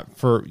 maybe not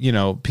for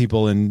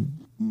people in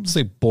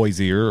say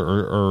Boise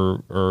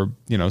or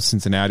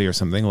Cincinnati or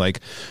something,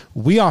 like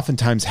we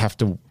oftentimes have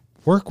to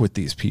work with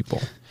these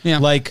people. Yeah.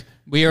 Like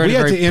We are in a had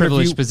very to interview-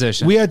 privileged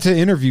position. We had to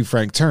interview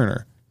Frank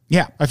Turner.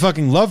 Yeah. I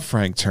fucking love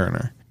Frank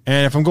Turner.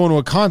 And if I'm going to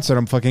a concert,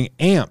 I'm fucking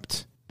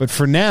amped. But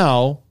for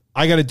now,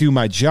 I got to do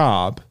my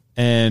job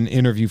and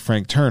interview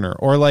Frank Turner.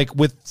 Or like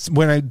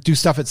when I do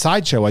stuff at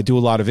Sideshow, I do a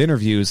lot of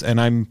interviews, and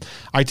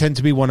I tend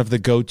to be one of the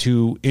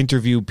go-to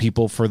interview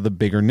people for the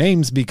bigger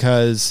names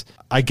because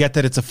I get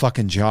that it's a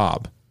fucking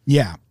job.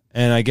 Yeah.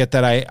 And I get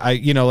that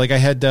I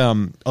had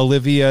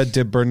Olivia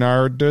de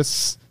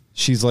Bernardus.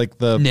 She's like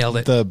Nailed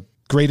it. the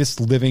greatest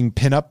living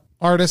pinup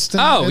artist.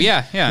 Oh,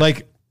 yeah.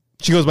 Like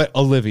she goes by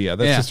Olivia.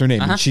 That's Yeah. just her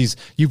name. Uh-huh. And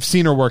you've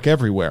seen her work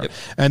everywhere. Yep.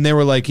 And they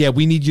were like, yeah,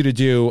 we need you to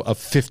do a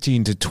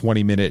 15 to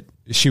 20 minute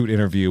shoot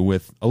interview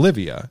with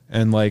Olivia.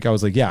 And like, I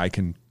was like, yeah, I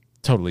can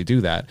totally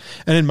do that.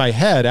 And in my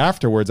head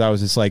afterwards, I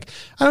was just like,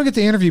 I don't get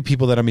to interview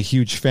people that I'm a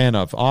huge fan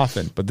of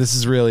often, but this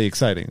is really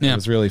exciting. Yeah. It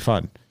was really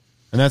fun.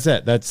 And that's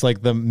it. That's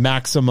like the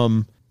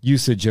maximum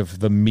usage of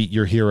the meet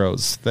your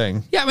heroes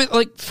thing. Yeah, I mean,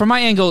 like from my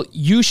angle,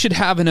 you should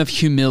have enough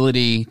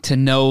humility to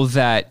know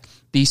that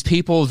these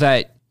people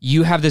that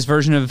you have this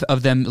version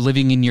of them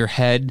living in your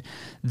head,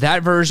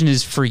 that version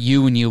is for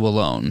you and you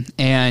alone.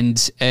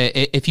 And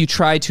if you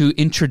try to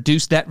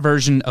introduce that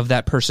version of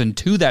that person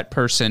to that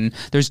person,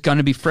 there's going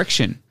to be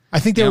friction. I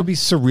think there would be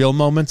surreal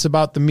moments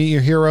about the Meet Your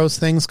Heroes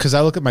things because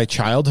I look at my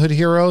childhood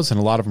heroes and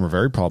a lot of them are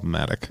very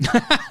problematic.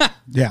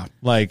 Yeah.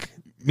 Like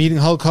meeting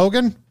Hulk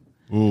Hogan.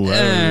 Ooh,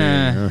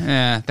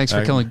 Thanks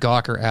for killing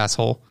Gawker,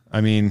 asshole.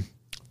 I mean,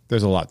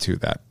 there's a lot to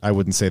that. I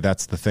wouldn't say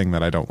that's the thing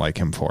that I don't like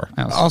him for.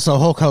 Also,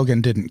 Hulk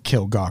Hogan didn't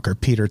kill Gawker.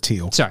 Peter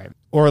Thiel. Sorry.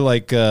 Or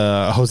like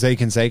Jose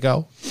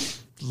Canseco.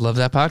 Love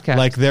that podcast.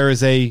 Like there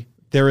is a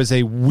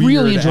weird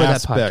really enjoy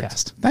aspect. that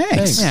podcast.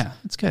 Thanks. Yeah,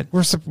 it's good.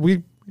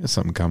 We have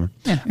something coming.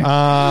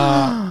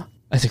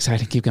 That's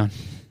exciting. Keep going.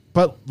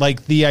 But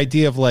like the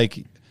idea of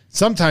like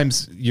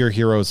sometimes your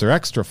heroes are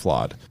extra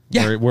flawed.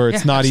 Yeah. Where it's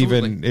Yeah, not absolutely.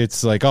 even,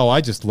 it's like, oh,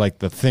 I just like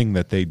the thing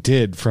that they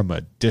did from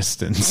a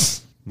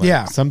distance. Like,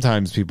 Yeah.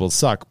 Sometimes people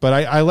suck. But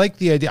I like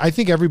the idea. I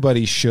think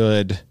everybody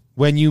should,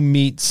 when you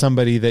meet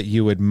somebody that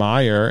you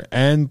admire,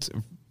 and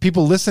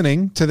people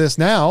listening to this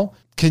now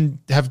can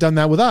have done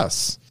that with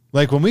us.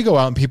 Like when we go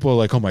out and people are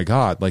like, oh my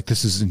God, like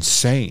this is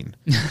insane.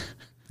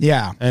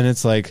 Yeah. And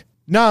it's like,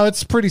 no,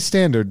 it's pretty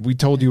standard. We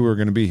told you we were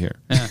going to be here.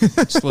 Yeah,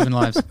 just living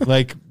lives.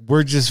 Like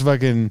we're just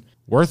fucking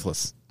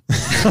worthless.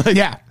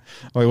 Yeah.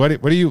 Like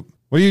what do you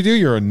do?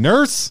 You're a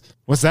nurse?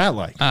 What's that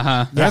like?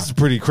 That's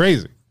pretty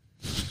crazy.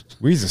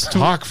 We just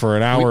talk for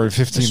an hour and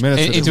 15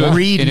 minutes. at a into time. a-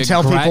 Read in and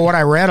tell people what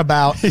I read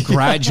about.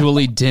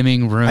 Gradually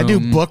dimming room. I do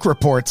book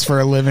reports for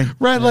a living.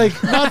 Right,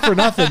 like not for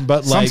nothing,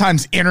 but like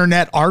Sometimes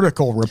internet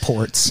article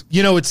reports.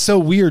 it's so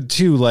weird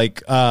too,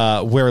 like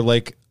where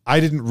like I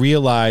didn't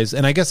realize,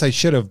 and I guess I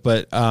should have,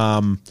 but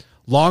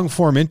long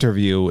form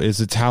interview is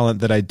a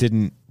talent that I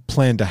didn't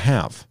plan to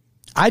have.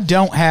 I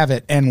don't have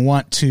it and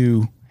want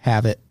to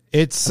have it.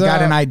 It's I've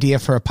got an idea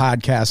for a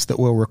podcast that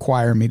will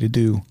require me to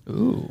do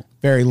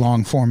very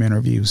long form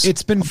interviews.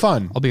 It's been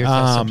fun. I'll be your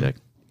test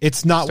subject.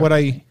 It's not what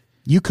I.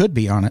 You could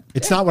be on it.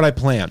 It's not what I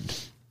planned.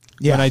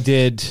 Yeah.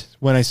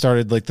 When I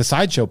started like the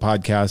Sideshow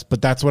podcast,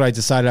 but that's what I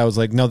decided. I was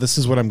like, no, this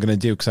is what I'm going to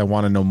do because I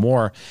want to know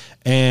more.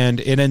 And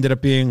it ended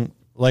up being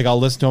like, I'll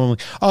listen to them.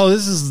 Like, oh,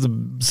 this is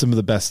some of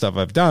the best stuff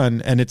I've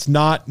done. And it's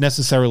not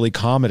necessarily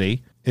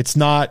comedy. It's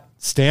not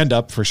stand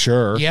up for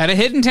sure. You had a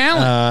hidden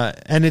talent.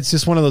 And it's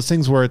just one of those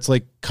things where it's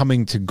like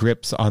coming to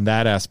grips on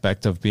that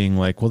aspect of being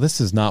like, well, this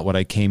is not what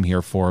I came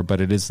here for, but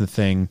it is the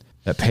thing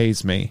that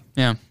pays me.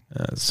 Yeah.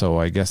 So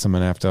I guess I'm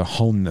going to have to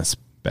hone this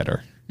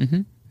better.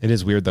 Mm-hmm. It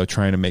is weird, though,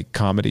 trying to make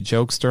comedy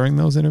jokes during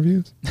those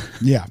interviews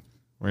Yeah.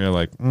 where you're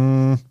like,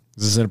 is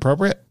this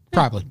inappropriate?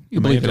 Probably. You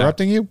Am I believe it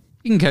interrupting you?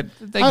 You can cut.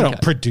 They I can don't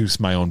cut. produce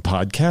my own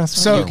podcast.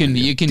 So You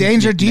can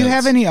Danger, get do you notes.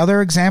 have any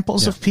other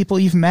examples of people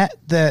you've met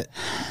that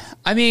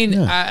I mean,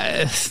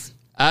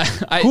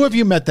 Who have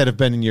you met that have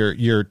been in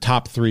your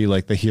top three,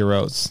 like the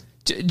heroes?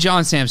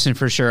 John Sampson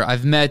for sure.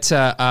 I've met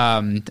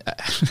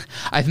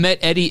I've met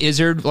Eddie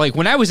Izzard. Like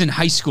when I was in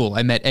high school,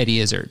 I met Eddie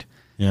Izzard.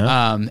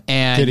 Yeah.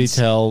 And Did he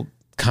tell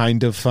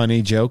kind of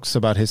funny jokes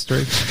about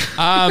history?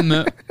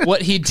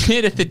 What he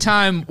did at the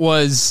time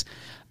was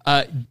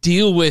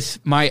deal with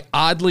my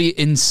oddly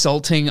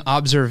insulting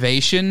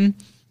observation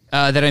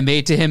that I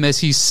made to him as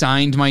he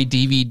signed my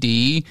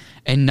DVD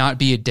and not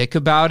be a dick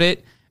about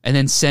it, and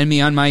then send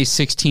me on my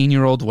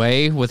 16-year-old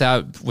way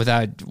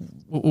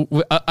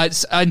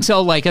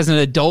until like as an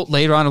adult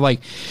later on, I'm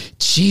like,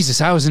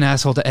 Jesus, I was an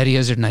asshole to Eddie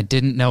Izzard and I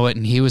didn't know it,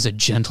 and he was a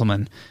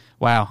gentleman.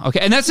 Wow. Okay.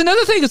 And that's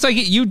another thing. It's like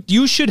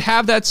you should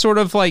have that sort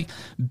of like,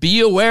 be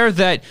aware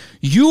that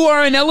you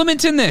are an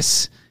element in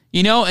this,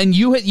 you know, and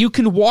you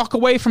can walk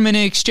away from an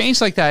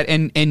exchange like that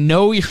and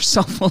know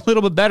yourself a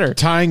little bit better.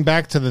 Tying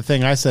back to the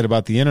thing I said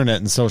about the internet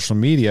and social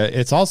media,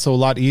 it's also a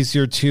lot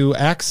easier to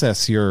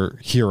access your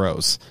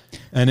heroes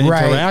and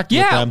interact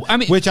with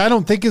them, which I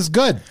don't think is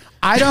good.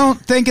 I don't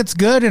think it's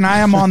good, and I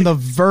am on the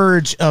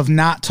verge of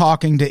not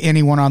talking to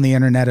anyone on the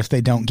internet if they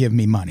don't give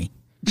me money.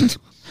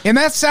 And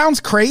that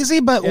sounds crazy,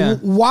 but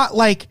what?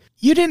 Like,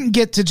 you didn't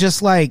get to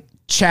just like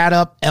chat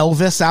up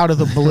Elvis out of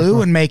the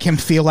blue and make him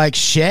feel like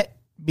shit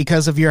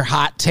because of your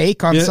hot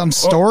take on some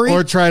story,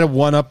 or try to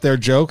one up their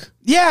joke.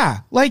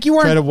 Yeah, like you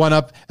weren't try to one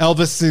up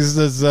Elvis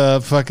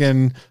is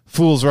fucking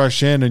Fools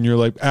Rush In, and you're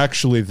like,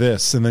 actually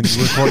this, and then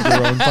you record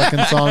your own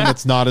fucking song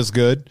that's not as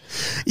good.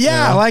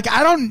 Yeah, like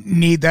I don't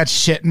need that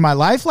shit in my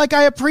life. Like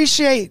I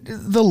appreciate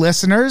the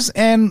listeners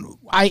and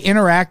I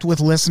interact with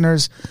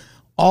listeners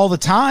all the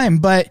time,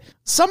 but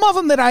some of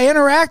them that I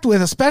interact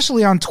with,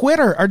 especially on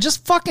Twitter, are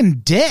just fucking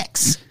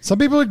dicks. Some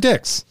people are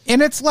dicks.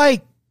 And it's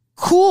like,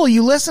 cool,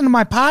 you listen to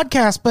my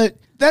podcast, but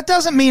that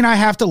doesn't mean I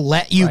have to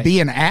let you be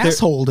an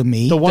asshole to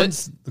me.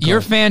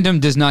 Your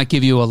fandom does not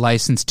give you a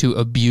license to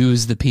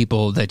abuse the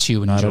people that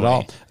you enjoy.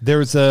 Not at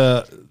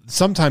all.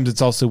 Sometimes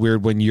it's also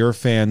weird when your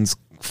fans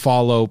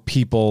follow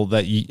people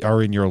that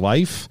are in your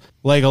life.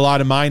 Like a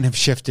lot of mine have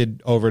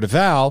shifted over to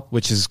Val,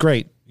 which is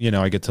great. You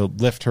know, I get to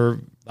lift her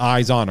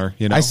eyes on her,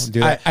 you know.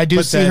 I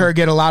do see her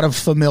get a lot of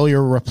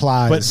familiar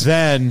replies. But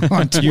then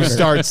you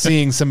start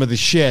seeing some of the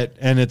shit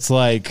and it's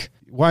like,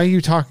 why are you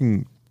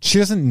talking? She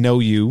doesn't know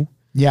you.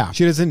 Yeah.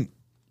 She doesn't.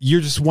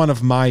 You're just one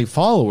of my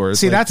followers.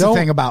 See, that's the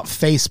thing about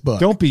Facebook.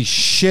 Don't be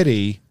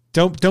shitty.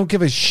 Don't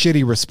give a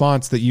shitty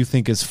response that you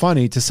think is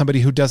funny to somebody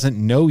who doesn't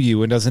know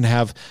you and doesn't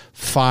have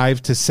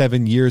 5 to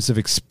 7 years of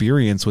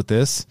experience with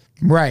this.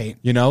 Right.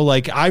 You know,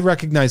 like I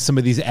recognize some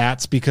of these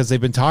ats because they've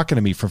been talking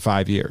to me for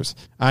 5 years.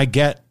 I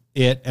get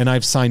it and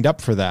I've signed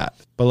up for that.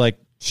 But like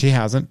she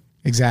hasn't.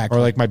 Exactly.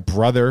 Or like my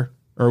brother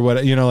or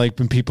what, you know, like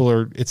when people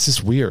are, it's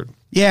just weird.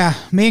 Yeah,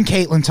 me and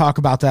Caitlin talk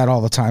about that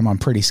all the time on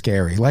Pretty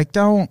Scary. Like,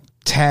 don't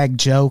tag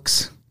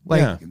jokes.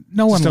 Like,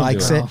 no one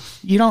likes it.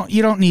 You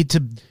don't need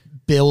to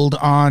build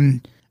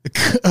on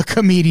a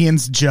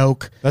comedian's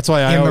joke. That's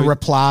why the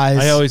replies.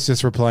 I always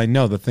just reply,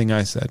 no, the thing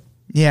I said.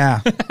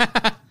 Yeah.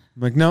 I'm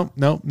like, no,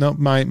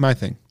 my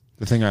thing.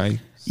 The thing I.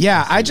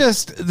 Yeah, I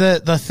just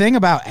the thing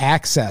about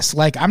access.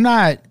 Like,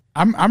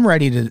 I'm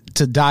ready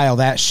to dial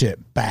that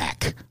shit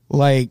back.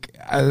 Like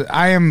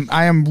I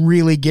am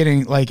really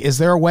getting like, is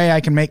there a way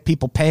I can make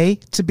people pay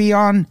to be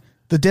on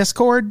the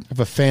Discord? Have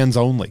a fans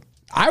only.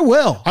 I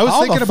will. I was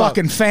thinking about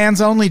fucking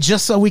fans only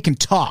just so we can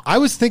talk. I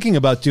was thinking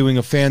about doing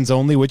a fans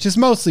only, which is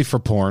mostly for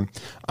porn.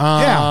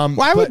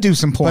 Well, I would do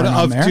some porn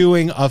on there.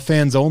 Doing a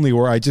fans only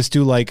where I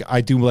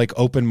do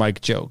open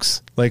mic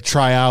jokes, like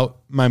try out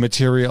my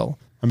material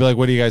and be like,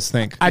 what do you guys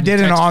think? I did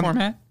an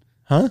format?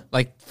 Huh?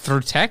 Like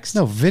through text?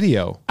 No,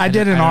 video. I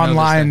did an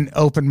online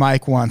open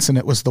mic once, and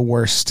it was the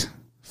worst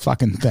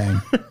fucking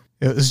thing.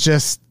 It was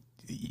just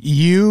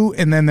you,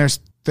 and then there's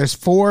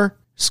 4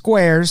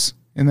 squares,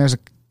 and there's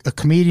a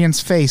comedian's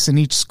face in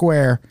each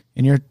square,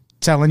 and you're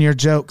telling your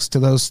jokes to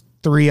those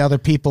 3 other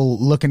people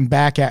looking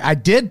back at. I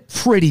did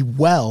pretty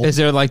well. Is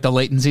there like the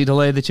latency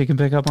delay that you can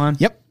pick up on?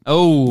 Yep.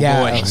 Oh,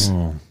 yeah,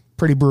 boy.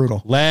 Pretty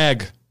brutal.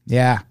 Lag.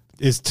 Yeah.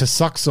 Is to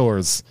suck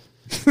sores.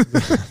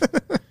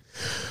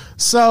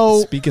 So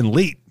speaking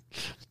leet,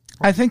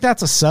 I think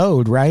that's a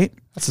sode, right?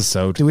 That's a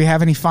sode. Do we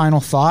have any final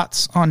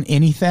thoughts on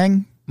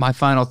anything? My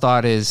final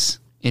thought is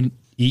eat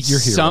your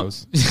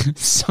heroes.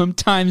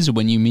 Sometimes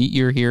when you meet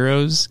your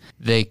heroes,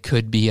 they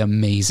could be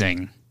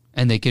amazing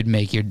and they could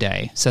make your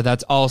day. So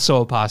that's also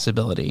a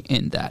possibility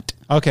in that.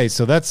 Okay,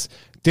 so that's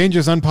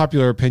Danger's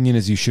unpopular opinion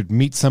is you should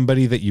meet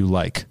somebody that you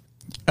like.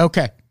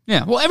 Okay.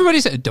 Yeah, well,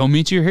 everybody said don't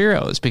meet your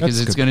heroes because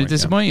it's going to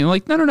disappoint you.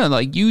 Like, no,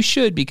 like you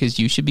should because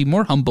you should be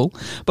more humble,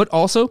 but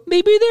also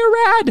maybe they're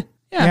rad.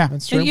 Yeah,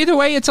 that's true. And either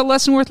way, it's a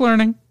lesson worth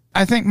learning.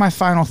 I think my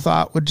final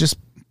thought would just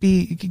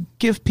be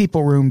give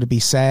people room to be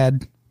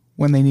sad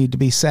when they need to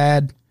be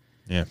sad.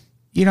 Yeah.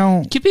 You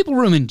know, give people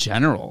room in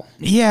general.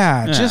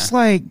 Yeah, just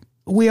like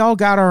we all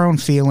got our own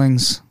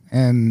feelings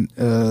and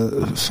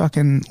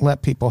fucking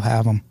let people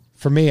have them.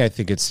 For me, I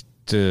think it's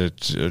to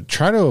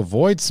try to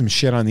avoid some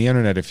shit on the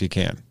internet if you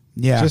can.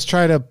 Yeah. Just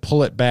try to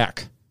pull it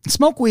back.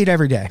 Smoke weed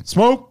every day.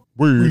 Smoke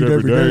weed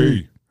every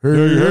day.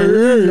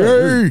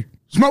 Hey.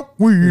 Smoke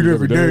weed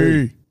every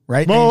day.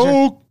 Right?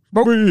 Smoke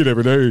weed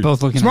every day.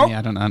 Both looking at me.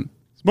 I don't know.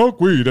 Smoke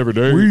weed every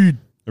day. Weed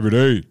every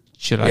day.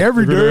 Should I?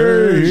 Every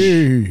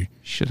day.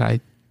 Should I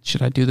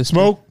do this?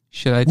 Smoke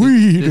Should I do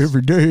Weed this?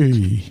 every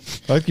day.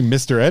 I like you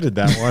Mr. Edited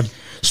that one.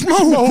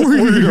 Smoke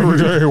weed every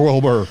day. day,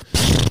 Wilbur.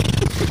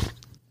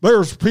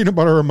 There's peanut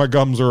butter in my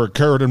gums or a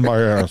carrot in my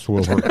ass,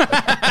 Wilbur.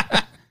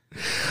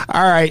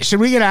 All right. Should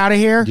we get out of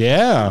here?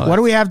 Yeah. What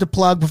do we have to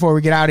plug before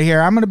we get out of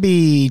here? I'm going to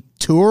be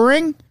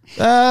touring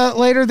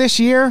later this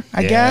year,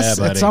 I guess.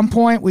 buddy. At some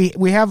point,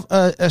 we have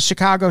a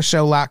Chicago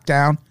show locked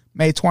down,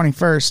 May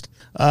 21st,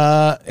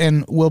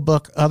 and we'll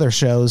book other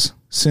shows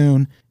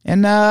soon.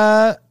 And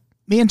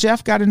me and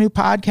Jeff got a new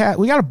podcast.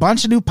 We got a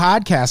bunch of new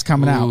podcasts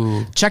coming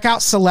out. Check out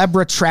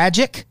Celebra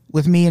Tragic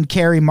with me and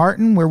Carrie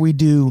Martin, where we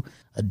do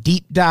a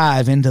deep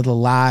dive into the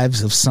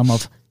lives of some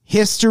of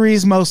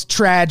history's most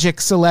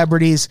tragic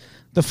celebrities.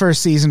 The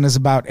first season is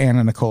about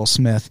Anna Nicole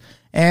Smith.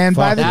 And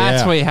by the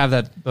That's why you have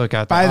that book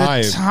out there.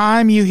 by the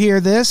time you hear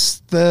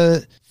this,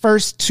 the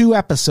first 2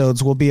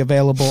 episodes will be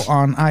available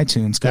on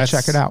iTunes. Go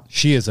check it out.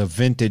 She is a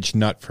vintage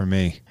nut for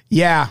me.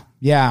 Yeah.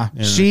 Anna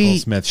Nicole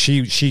Smith.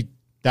 She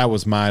that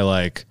was my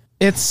like.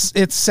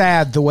 It's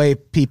sad the way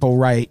people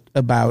write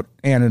about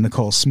Anna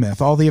Nicole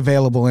Smith. All the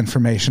available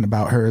information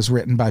about her is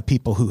written by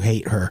people who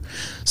hate her.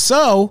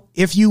 So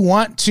if you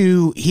want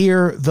to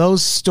hear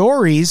those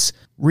stories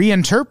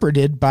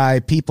reinterpreted by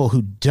people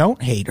who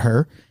don't hate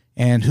her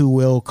and who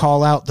will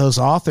call out those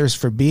authors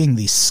for being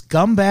the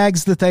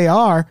scumbags that they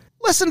are,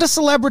 listen to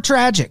Celebra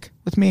Tragic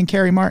with me and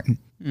Carrie Martin.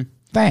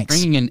 Thanks.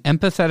 Bringing an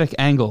empathetic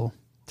angle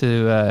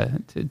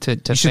to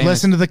You should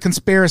listen to the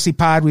conspiracy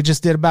pod we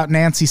just did about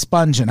Nancy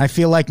Spungen. I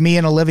feel like me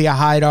and Olivia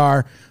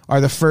Hydar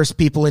are the first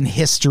people in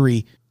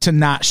history to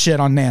not shit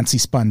on Nancy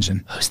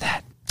Spungen. Who's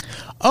that?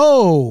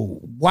 Oh,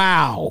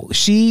 wow.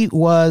 She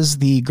was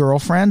the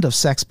girlfriend of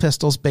Sex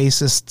Pistols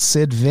bassist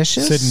Sid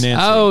Vicious. Sid and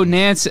Nancy. Oh,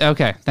 Nancy.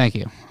 Okay, thank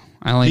you.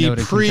 I only know it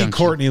The in conjunction.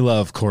 pre-Courtney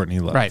Love, Courtney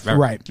Love.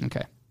 Right.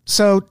 Okay.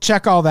 So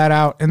check all that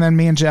out. And then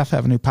me and Jeff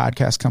have a new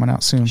podcast coming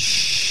out soon.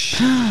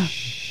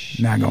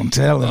 Not going to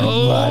tell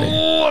anybody.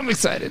 Oh, I'm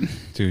excited.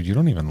 Dude, you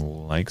don't even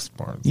like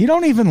sports. You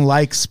don't even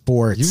like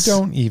sports. You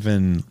don't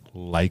even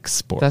like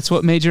sports. That's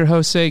what made your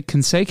Jose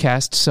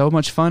Consecast so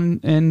much fun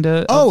and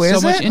Oh, so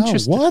is much it?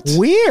 interest. Oh, what?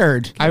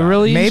 Weird. I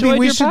really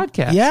enjoyed your should,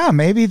 podcast. Yeah,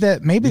 maybe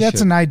that's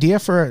should. an idea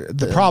for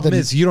the problem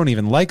is you don't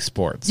even like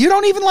sports. you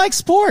don't even like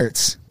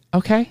sports.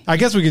 Okay. I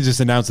guess we can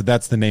just announce that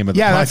that's the name of the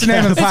podcast. Yeah, that's the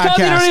name of the It's podcast. called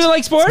You Don't Even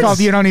Like Sports? It's called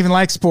You Don't Even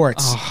Like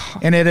Sports.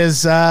 And it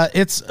is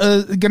it's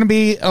going to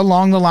be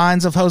along the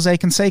lines of Jose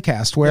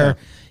Consecast, where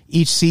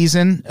each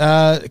season,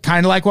 kind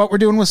of like what we're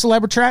doing with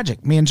Celebra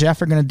Tragic, me and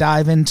Jeff are going to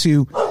dive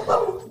into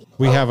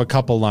We have a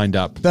couple lined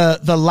up.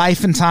 the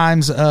life and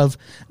times of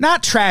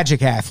not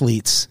tragic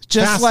athletes,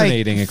 just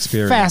Fascinating like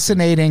experiences.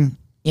 fascinating,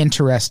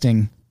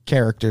 interesting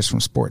characters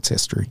from sports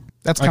history.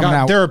 That's coming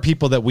out. There are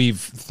people that we've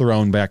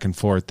thrown back and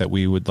forth that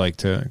we would like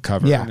to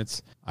cover. Yeah. And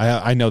it's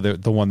I know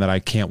the one that I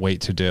can't wait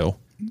to do.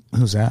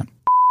 Who's that?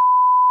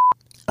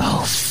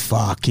 Oh,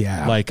 fuck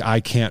yeah. Like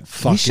I can't we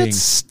fucking should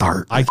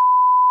start. I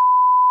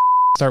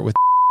start with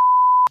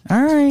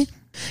All right.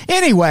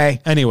 Anyway,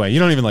 anyway, you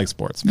don't even like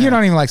sports, man. you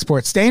don't even like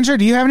sports. Danger,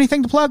 do you have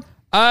anything to plug?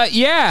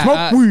 Yeah.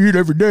 Smoke weed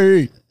every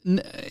day.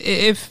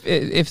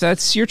 If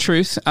that's your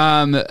truth,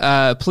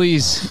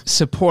 please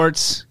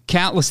support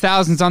countless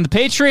thousands on the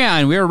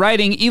Patreon. We are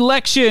writing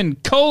Election: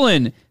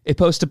 a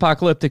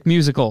post-apocalyptic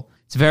musical.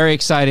 It's very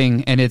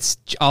exciting, and it's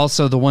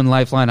also the one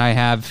lifeline I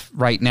have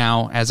right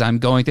now as I'm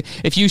going to.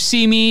 If you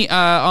see me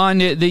on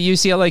the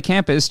UCLA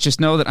campus,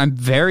 just know that I'm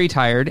very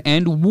tired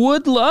and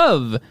would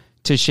love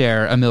to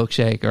share a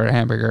milkshake or a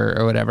hamburger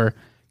or whatever.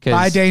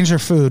 Buy Danger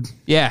food.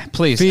 Yeah,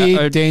 please.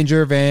 Feed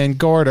Danger Van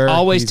Gorder.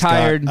 Always He's got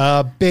tired.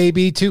 a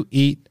baby to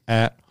eat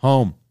at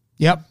home.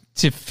 Yep.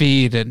 To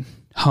feed at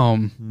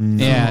home.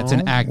 Yeah, it's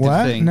an active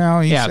What? thing. No,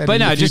 you yeah, said but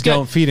no, if you just go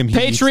don't feed him, he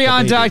eats the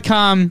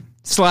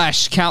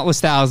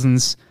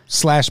patreon.com/countless-thousands.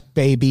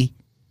 /baby.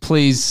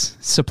 Please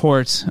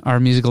support our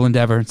musical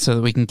endeavor so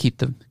that we can keep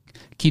the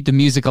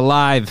music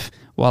alive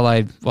while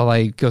I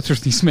go through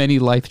these many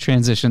life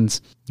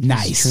transitions.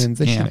 Nice.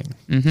 Transitioning.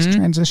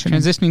 Transition.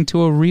 Transitioning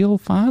to a real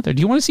father.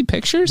 Do you want to see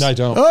pictures? I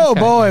don't. Oh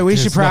boy, we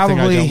There's should nothing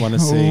I probably don't wanna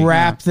see.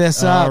 wrap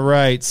this up. All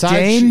right.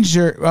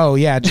 Danger. Oh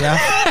yeah, Jeff.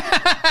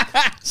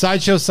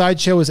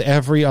 Sideshow is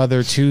every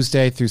other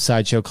Tuesday through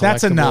Sideshow Collectibles.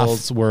 That's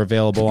enough. We're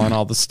available on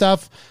all the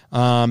stuff.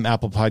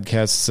 Apple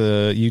Podcasts,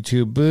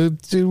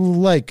 YouTube. Do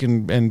like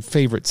and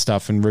favorite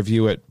stuff and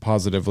review it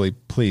positively,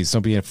 please.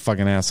 Don't be a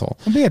fucking asshole.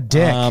 Don't be a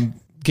dick.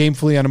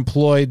 Gamefully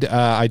Unemployed.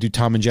 I do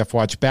Tom and Jeff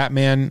Watch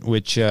Batman,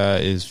 which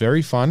is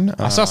very fun.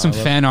 I saw some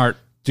fan art,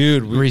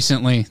 dude.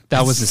 recently.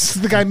 That was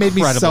The guy made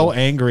me so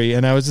angry,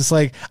 and I was just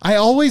like, I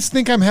always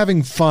think I'm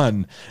having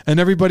fun,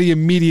 and everybody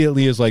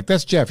immediately is like,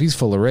 "That's Jeff. He's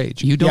full of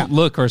rage." You don't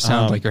look or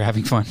sound like you're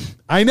having fun.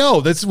 I know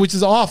which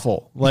is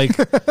awful. Like,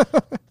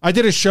 I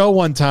did a show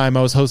one time.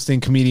 I was hosting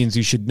Comedians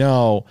You Should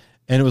Know,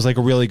 and it was like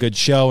a really good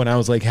show, and I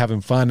was like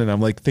having fun, and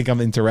I'm like, think I'm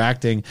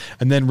interacting.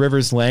 And then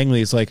Rivers Langley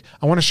is like,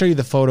 I want to show you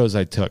the photos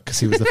I took, because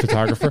he was the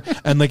photographer.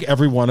 And like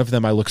every one of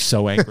them, I look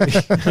so angry.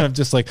 And I'm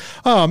just like,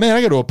 oh man,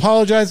 I got to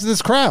apologize to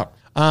this crowd.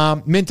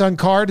 Mint on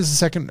Card is the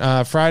second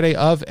Friday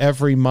of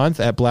every month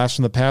at Blast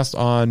from the Past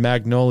on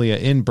Magnolia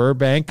in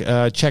Burbank.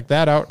 Check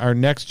that out. Our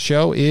next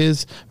show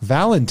is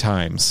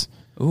Valentine's.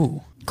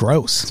 Ooh,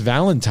 Gross. It's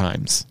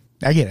Valentine's.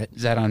 I get it.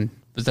 is that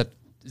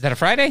a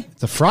Friday?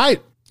 It's a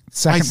Friday.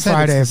 Second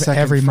Friday of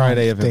every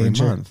Friday month. of every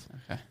Danger. month.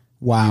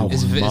 Wow.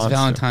 Is Monster.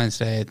 Valentine's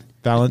Day?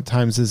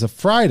 Valentine's is a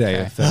Friday.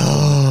 Okay. If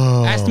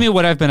that- Ask me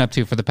what I've been up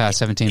to for the past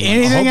 17 months. I hope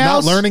Anything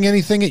else? not learning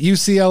anything at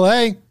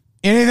UCLA.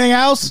 Anything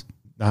else?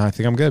 I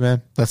think I'm good,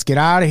 man. Let's get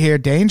out of here.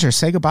 Danger.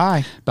 Say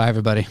goodbye. Bye,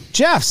 everybody.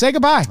 Jeff, say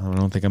goodbye. I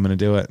don't think I'm going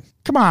to do it.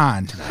 Come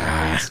on.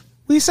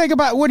 Will you say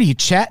goodbye? What are you,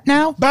 Chet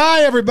now?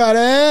 Bye, everybody.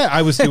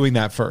 I was doing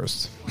that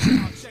first.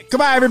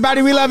 Goodbye,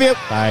 everybody. We love you.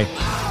 Bye.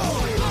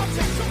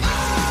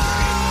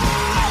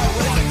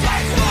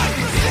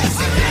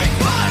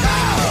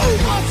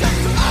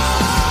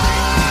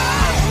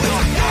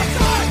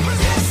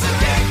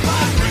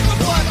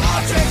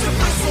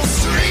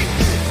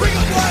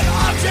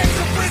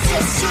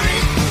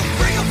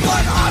 Bring a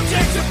blood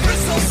object to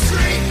Bristol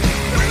Street.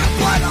 Bring a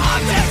blood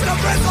object to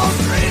Bristol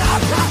Street.